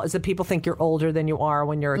tall is that people think you're older than you are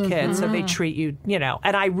when you're a kid, so they treat you,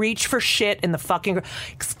 and I reach for shit in the fucking,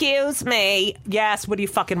 excuse me, yes, what do you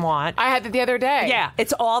fucking want? I had it the other day. Yeah,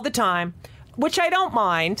 it's all the time, which I don't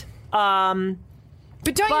mind.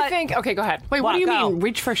 But you think... Okay, go ahead. Wait, what do you mean,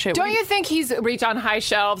 reach for shit? Don't you think he's reach on high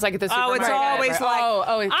shelves like at the supermarket? Oh, it's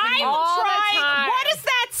always like... I'm trying... What does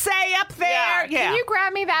that say up there? Yeah. Can you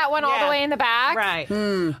grab me that one all the way in the back? Right.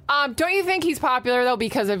 Don't you think he's popular, though,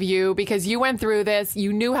 because of you? Because you went through this.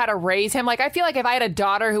 You knew how to raise him. Like, I feel like if I had a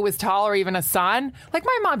daughter who was tall or even a son, like,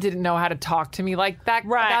 my mom didn't know how to talk to me like that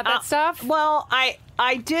about that stuff. Well,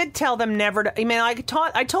 I did tell them never to...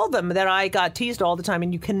 I told them that I got teased all the time,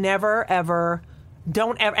 and you can never, ever...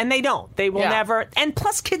 Don't ever, and they don't. They will never. And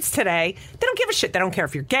plus, kids today, they don't give a shit. They don't care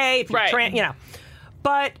if you're gay, if you're trans,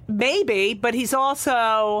 But maybe. But he's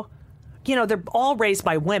also, they're all raised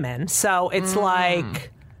by women, so it's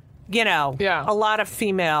like, a lot of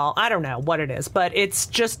female. I don't know what it is, but it's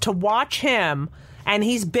just to watch him, and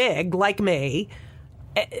he's big like me.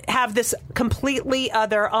 Have this completely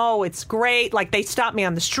other, it's great. Like, they stopped me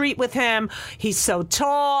on the street with him. He's so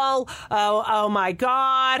tall. Oh my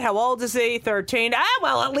God. How old is he? 13.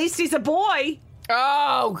 Well, at least he's a boy.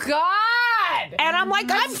 Oh, God. And I'm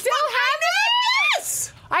like, I'm still having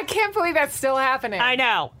this. I can't believe that's still happening. I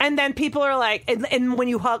know. And then people are like, and when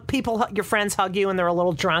you your friends hug you and they're a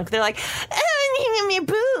little drunk, they're like, your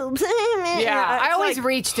boobs. Yeah, I always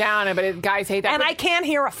reach down, but guys hate that. And I can't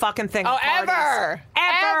hear a fucking thing. Oh, ever.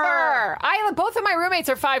 Both of my roommates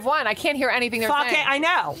are 5'1". I can't hear anything they're saying. I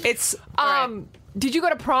know. It's Did you go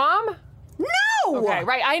to prom? No! Okay,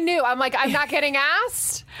 right. I knew. I'm like, I'm not getting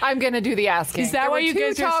asked. I'm going to do the asking. Is that why you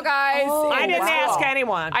guys tall guys? I didn't ask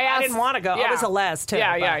anyone. I didn't want to go. Yeah. I was a les, too.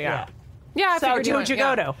 Yeah. I so who'd you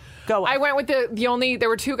go to? Go. I went with the only. There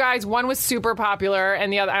were two guys. One was super popular,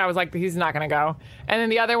 and the other. I was like, he's not going to go. And then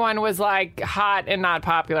the other one was like hot and not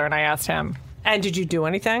popular, and I asked him. And did you do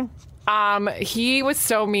anything? He was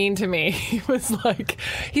so mean to me.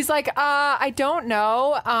 He's like, I don't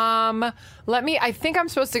know. I think I'm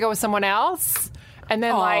supposed to go with someone else. And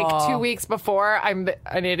then, like, 2 weeks before, I'm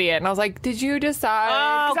an idiot. And I was like, did you decide?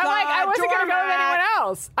 Oh, God, I wasn't going to go with anyone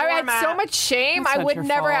else. I had so much shame. That's I would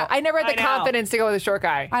never fault. I never had the confidence to go with a short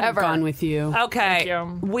guy. I'd have gone with you. Okay. Thank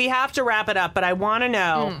you. We have to wrap it up, but I want to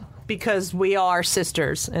know, because we are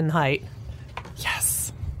sisters in height.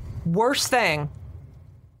 Yes. Worst thing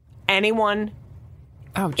anyone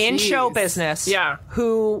in show business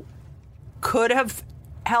who could have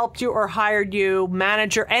helped you or hired you,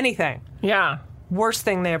 manager, anything. Yeah. Worst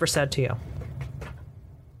thing they ever said to you.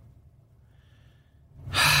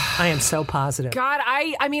 I am so positive. God,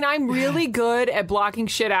 I mean, I'm really good at blocking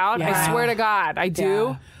shit out. Yeah. I swear to God, I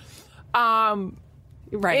do.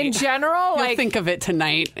 Right. In general, You'll like, think of it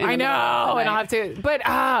tonight. I know, and I'll have to. But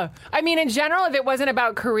I mean, in general, if it wasn't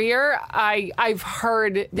about career, I've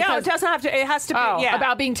heard. No, it doesn't have to. It has to be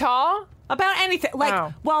about being tall. About anything.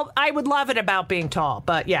 Like, well, I would love it about being tall,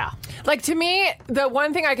 but yeah. Like, to me, the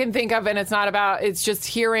one thing I can think of, and it's just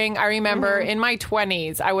hearing, I remember in my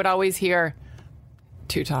 20s, I would always hear,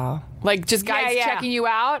 too tall. Like, just guys checking you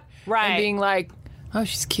out. Right. And being like, oh,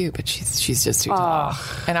 she's cute, but she's just too tall.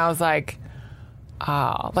 And I was like,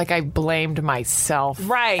 like I blamed myself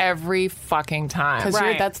every fucking time. Because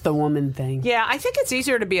that's the woman thing. Yeah, I think it's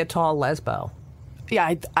easier to be a tall lesbo.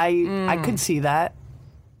 Yeah, I could see that.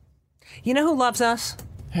 You know who loves us?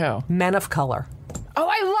 Who? Men of color. Oh,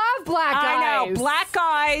 I love black guys. I know, black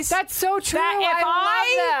guys. That's so true.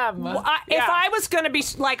 I love them. If I was going to be,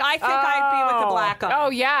 like, I think I'd be with a black guy. Oh,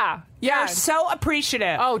 yeah. They're so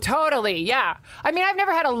appreciative. Oh, totally. Yeah. I mean, I've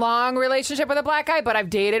never had a long relationship with a black guy, but I've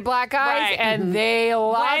dated black guys, and they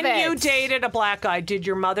love it. When you dated a black guy, did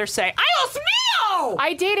your mother say, "Dios mío"?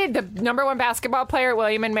 I dated the #1 basketball player,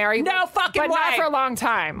 William and Mary. No fucking but way. Not for a long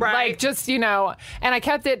time. Right. Like, just, and I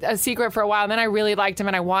kept it a secret for a while, and then I really liked him,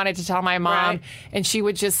 and I wanted to tell my mom, and she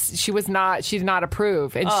did not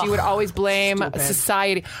approve, and she would always blame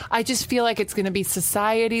society. I just feel like it's going to be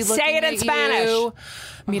society looking Say it in at Spanish. You.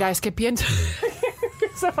 Mira, es que pienso...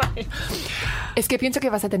 Es que pienso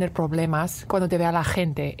que vas a tener problemas cuando te vea la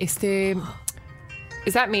gente. Is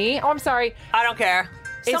that me? Oh, I'm sorry. I don't care.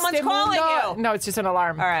 Someone's calling you. No, it's just an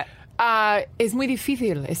alarm. All right. Es muy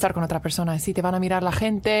difícil estar con otra persona. Si te van a mirar la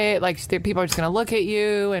gente, like, people are just going to look at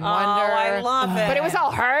you and wonder. Oh, I love it. But it was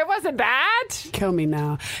all her. It wasn't that. Kill me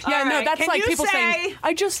now. Yeah, no, that's Can like you people saying,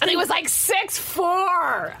 I just And think, he was like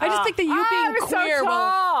 6'4". I just think that you being queer so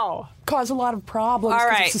will cause a lot of problems. All 'cause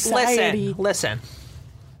right, of society. listen.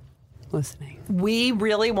 Listening. We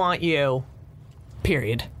really want you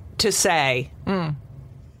Period. to say,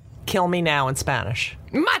 kill me now in Spanish.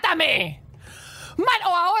 Mátame.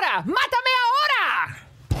 Ahora. Mátame ahora.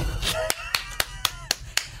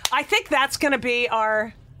 I think that's going to be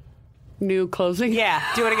our... New closing? Yeah,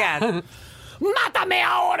 do it again. Mátame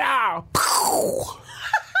ahora.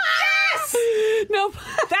 Yes! No.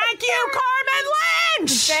 Thank you, Carmen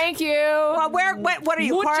Lynch! Thank you. What are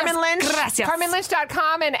you, Muchas Carmen Lynch? gracias.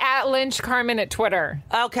 CarmenLynch.com and at Lynch Carmen at Twitter.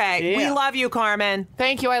 Okay, we love you, Carmen.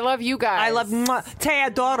 Thank you. I love you guys. I love... Te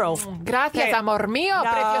adoro. Gracias, amor mío,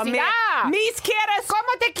 preciosidad. Mis quieres...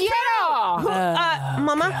 ¿Cómo te quiero?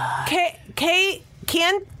 Mamá,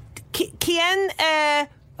 ¿quién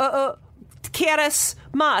quieres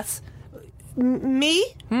más?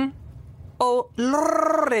 ¿Me o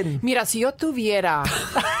Lauren? Mira, si yo tuviera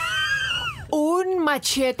un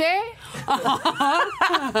machete,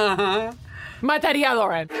 mataría a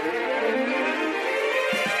Lauren.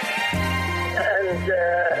 And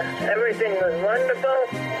everything was wonderful.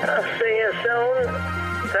 I'll see you soon.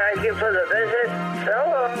 Thank you for the visit. So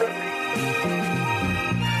long.